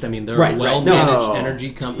mismanaged. I mean, there Right, are right. well-managed No.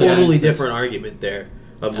 energy companies. Totally different argument there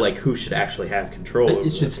of like who should actually have control. over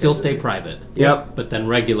It should those still kinds of stay things. private. Yep. But then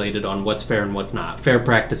regulated on what's fair and what's not. Fair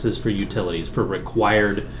practices for utilities, for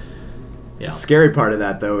required. Yeah. scary part of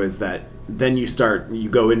that, though, is that then you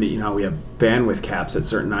go into, we have bandwidth caps at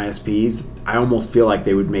certain ISPs. I almost feel like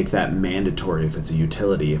they would make that mandatory if it's a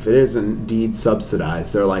utility. If it is indeed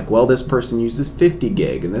subsidized, they're like, well, this person uses 50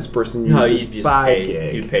 gig and this person No, uses you just 5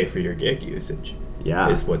 gig. You'd pay for your gig usage. Yeah,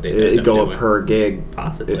 is what they end it'd up go doing. per gig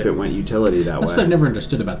Possibly. if it went utility that That's way. what I never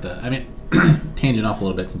understood about the. I mean, tangent off a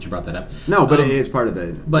little bit since you brought that up. No, but it is part of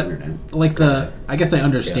the But internet. like I guess I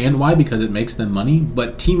understand why, because it makes them money.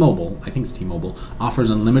 But T-Mobile, I think it's T-Mobile,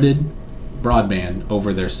 offers unlimited broadband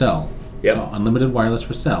over their cell. Yep. So unlimited wireless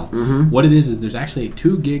for cell. What it is there's actually a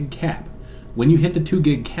 2 gig cap. When you hit the 2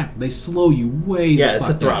 gig cap, they slow you way. Yeah, the it's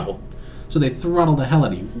fuck a down. throttle. So they throttle the hell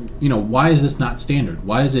out of you. Why is this not standard?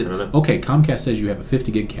 Why is it don't know. okay? Comcast says you have a 50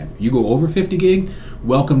 gig cap. You go over 50 gig,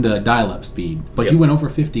 welcome to dial-up speed. But Yep. you went over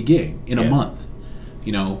 50 gig in a Yeah. month.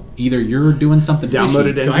 Either you're doing something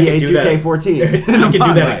Downloaded fishy. I NBA could do that. 2K14. I could do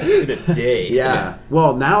that Right. in a day. Yeah.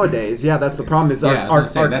 Well, nowadays, that's the problem. Is Yeah, I our, was our, gonna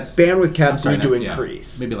say, our that's- bandwidth caps I'm sorry, need to yeah,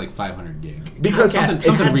 increase maybe like 500 gig. because Comcast- it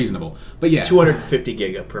Something had- reasonable. But yeah, 250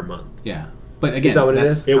 gig per month. yeah. But again, Is that what it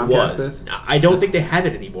that's, is? It Comcast was. is? I don't think they have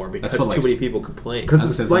it anymore because what, like, too many people complain. Because I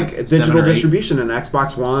was it's gonna like say it's like digital 7 or 8. distribution and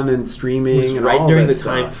Xbox One and streaming It was and right all during the this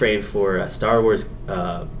time stuff. frame for Star Wars,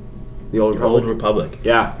 The Old the Old Republic. Republic.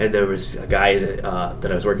 Yeah. And there was a guy that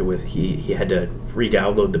I was working with. He had to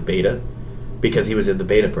re-download the beta because he was in the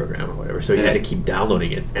beta program or whatever. So he had to keep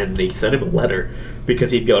downloading it, and they sent him a letter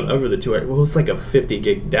because he'd gone over the 200. Well, it's like a 50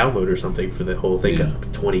 gig download or something for the whole thing. Yeah.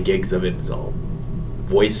 20 gigs of it is all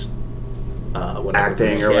voice. Whatever.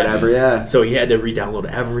 Acting or whatever, yeah. So he had to re-download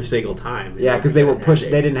every single time. Yeah, because they were push.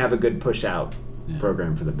 Headache. They didn't have a good push out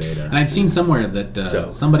program for the beta. And I'd seen somewhere that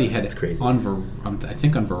So, somebody had that's crazy. I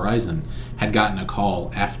think on Verizon had gotten a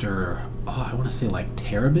call after I want to say like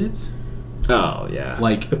terabits. Oh yeah.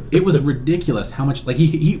 Like it was ridiculous how much. Like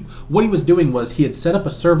he what he was doing was he had set up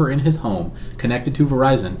a server in his home connected to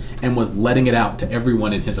Verizon and was letting it out to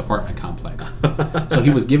everyone in his apartment complex. So he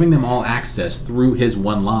was giving them all access through his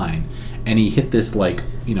one line, and he hit this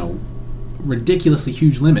ridiculously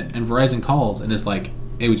huge limit. And Verizon calls and is like,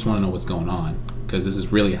 "Hey, we just want to know what's going on because this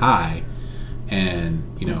is really high." And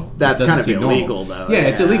That's this doesn't kind of seem normal. illegal, though. Yeah,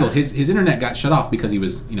 it's Yeah. illegal. His internet got shut off because he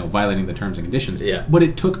was violating the terms and conditions. Yeah. But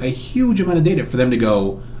it took a huge amount of data for them to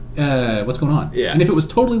go, what's going on? Yeah. And if it was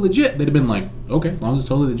totally legit, they'd have been like, okay, as long as it's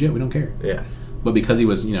totally legit, we don't care. Yeah. But because he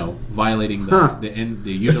was violating the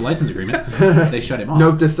user license agreement, they shut him off.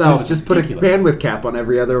 Note to It self: was just ridiculous. put a bandwidth cap on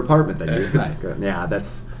every other apartment that you. Right. Yeah,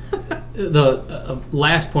 that's The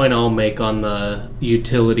last point I'll make on the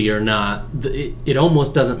utility or not, it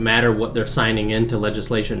almost doesn't matter what they're signing into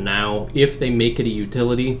legislation now. If they make it a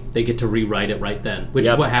utility, they get to rewrite it right then, which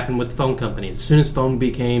is what happened with phone companies. As soon as phone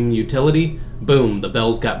became utility, boom, the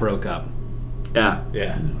bells got broke up. Yeah.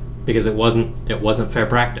 Because it wasn't fair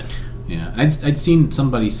practice. Yeah, I'd seen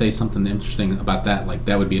somebody say something interesting about that. Like,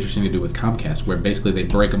 that would be interesting to do with Comcast, where basically they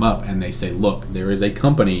break them up and they say, look, there is a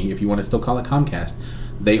company, if you want to still call it Comcast,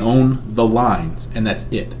 they own the lines, and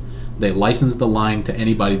that's it. They license the line to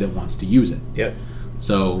anybody that wants to use it. Yep.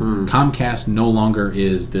 So Comcast no longer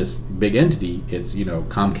is this big entity. It's,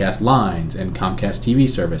 Comcast lines and Comcast TV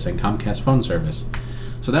service and Comcast phone service.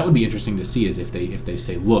 So that would be interesting to see, is if they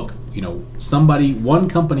say, look, one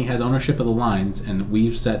company has ownership of the lines, and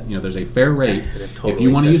we've set, there's a fair rate. Totally, if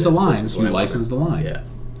you want to use the this lines, is you what I license the line. Yeah.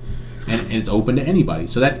 And it's open to anybody.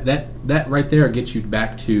 So that right there gets you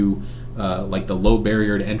back to like the low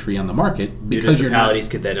barrier to entry on the market, because municipalities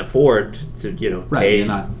could then afford to pay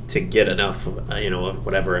to get enough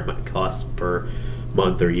whatever it might cost per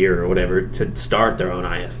month or year or whatever to start their own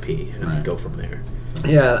ISP and go from there.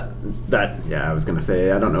 I was gonna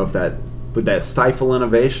say, I don't know if would that stifle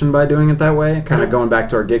innovation by doing it that way. Kind of going back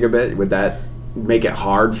to our gigabit, would that make it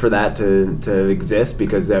hard for that to exist,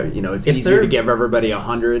 because it's If easier they're- to give everybody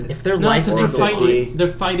 100. If they're No, because licensed they're to fighting. They're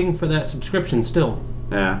fighting for that subscription still.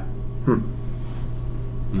 Yeah.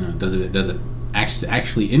 Does it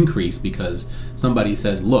actually increase because somebody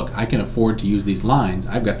says, look, I can afford to use these lines.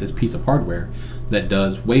 I've got this piece of hardware that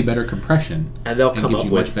does way better compression and they'll come gives up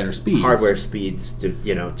you with much better speeds. hardware speeds to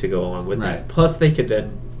go along with Right. that. Plus, they could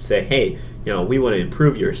then say, hey, we want to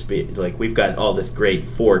improve your speed. Like, we've got all this great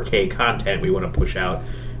 4K content we want to push out,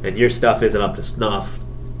 and your stuff isn't up to snuff.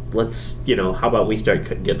 Let's, how about we start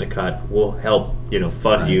getting a cut? We'll help,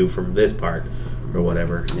 fund you from this part or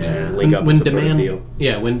whatever. Yeah. And link up with some sort of deal.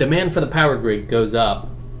 When demand for the power grid goes up,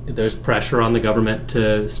 there's pressure on the government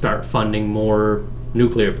to start funding more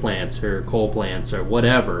nuclear plants or coal plants or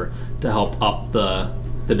whatever to help up the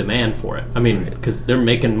demand for it. I mean, because they're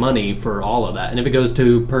making money for all of that, and if it goes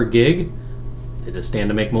to per gig, they just stand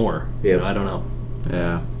to make more. Yeah. I don't know.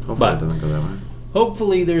 Yeah. Hopefully But- it doesn't go that way.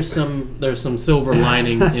 Hopefully, there's some silver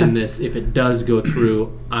lining in this. If it does go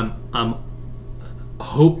through, I'm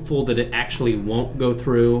hopeful that it actually won't go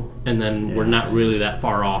through, and then we're not really that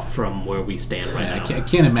far off from where we stand right now. I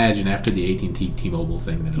can't imagine after the AT&T T-Mobile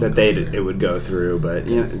thing that It would go through, but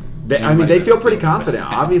they Anybody feel would pretty feel confident.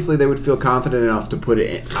 bad. Obviously, they would feel confident enough to put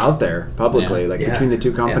it out there publicly, Yeah. between the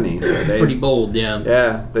two companies. So It's pretty bold, yeah.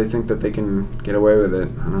 Yeah, they think that they can get away with it.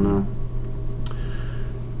 I don't know.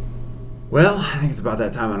 Well, I think it's about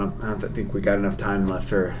that time. I don't think we got enough time left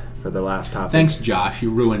for the last topic. Thanks, Josh. You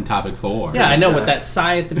ruined topic 4. Yeah, I know, with that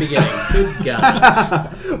sigh at the beginning. Good God.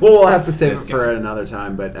 Well, we'll have to save it for another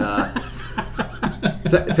time. But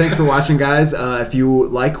thanks for watching, guys. If you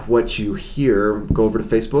like what you hear, go over to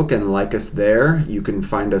Facebook and like us there. You can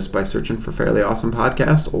find us by searching for Fairly Awesome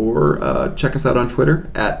Podcast, or check us out on Twitter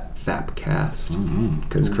at Fapcast,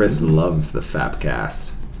 because Chris loves the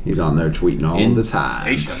Fapcast. He's on there tweeting all the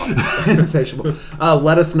time. Insatiable.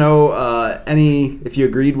 Let us know if you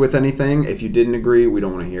agreed with anything. If you didn't agree, we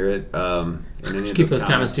don't want to hear it. Just keep those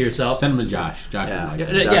comments to yourself. Send them to Josh. Josh would like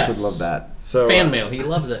it. Josh Yes. would love that. So Fan mail. He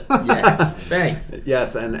loves it. Yes, thanks.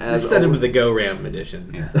 yes, and as Just send him to always, the Go Ram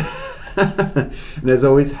edition. and as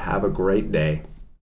always, have a great day.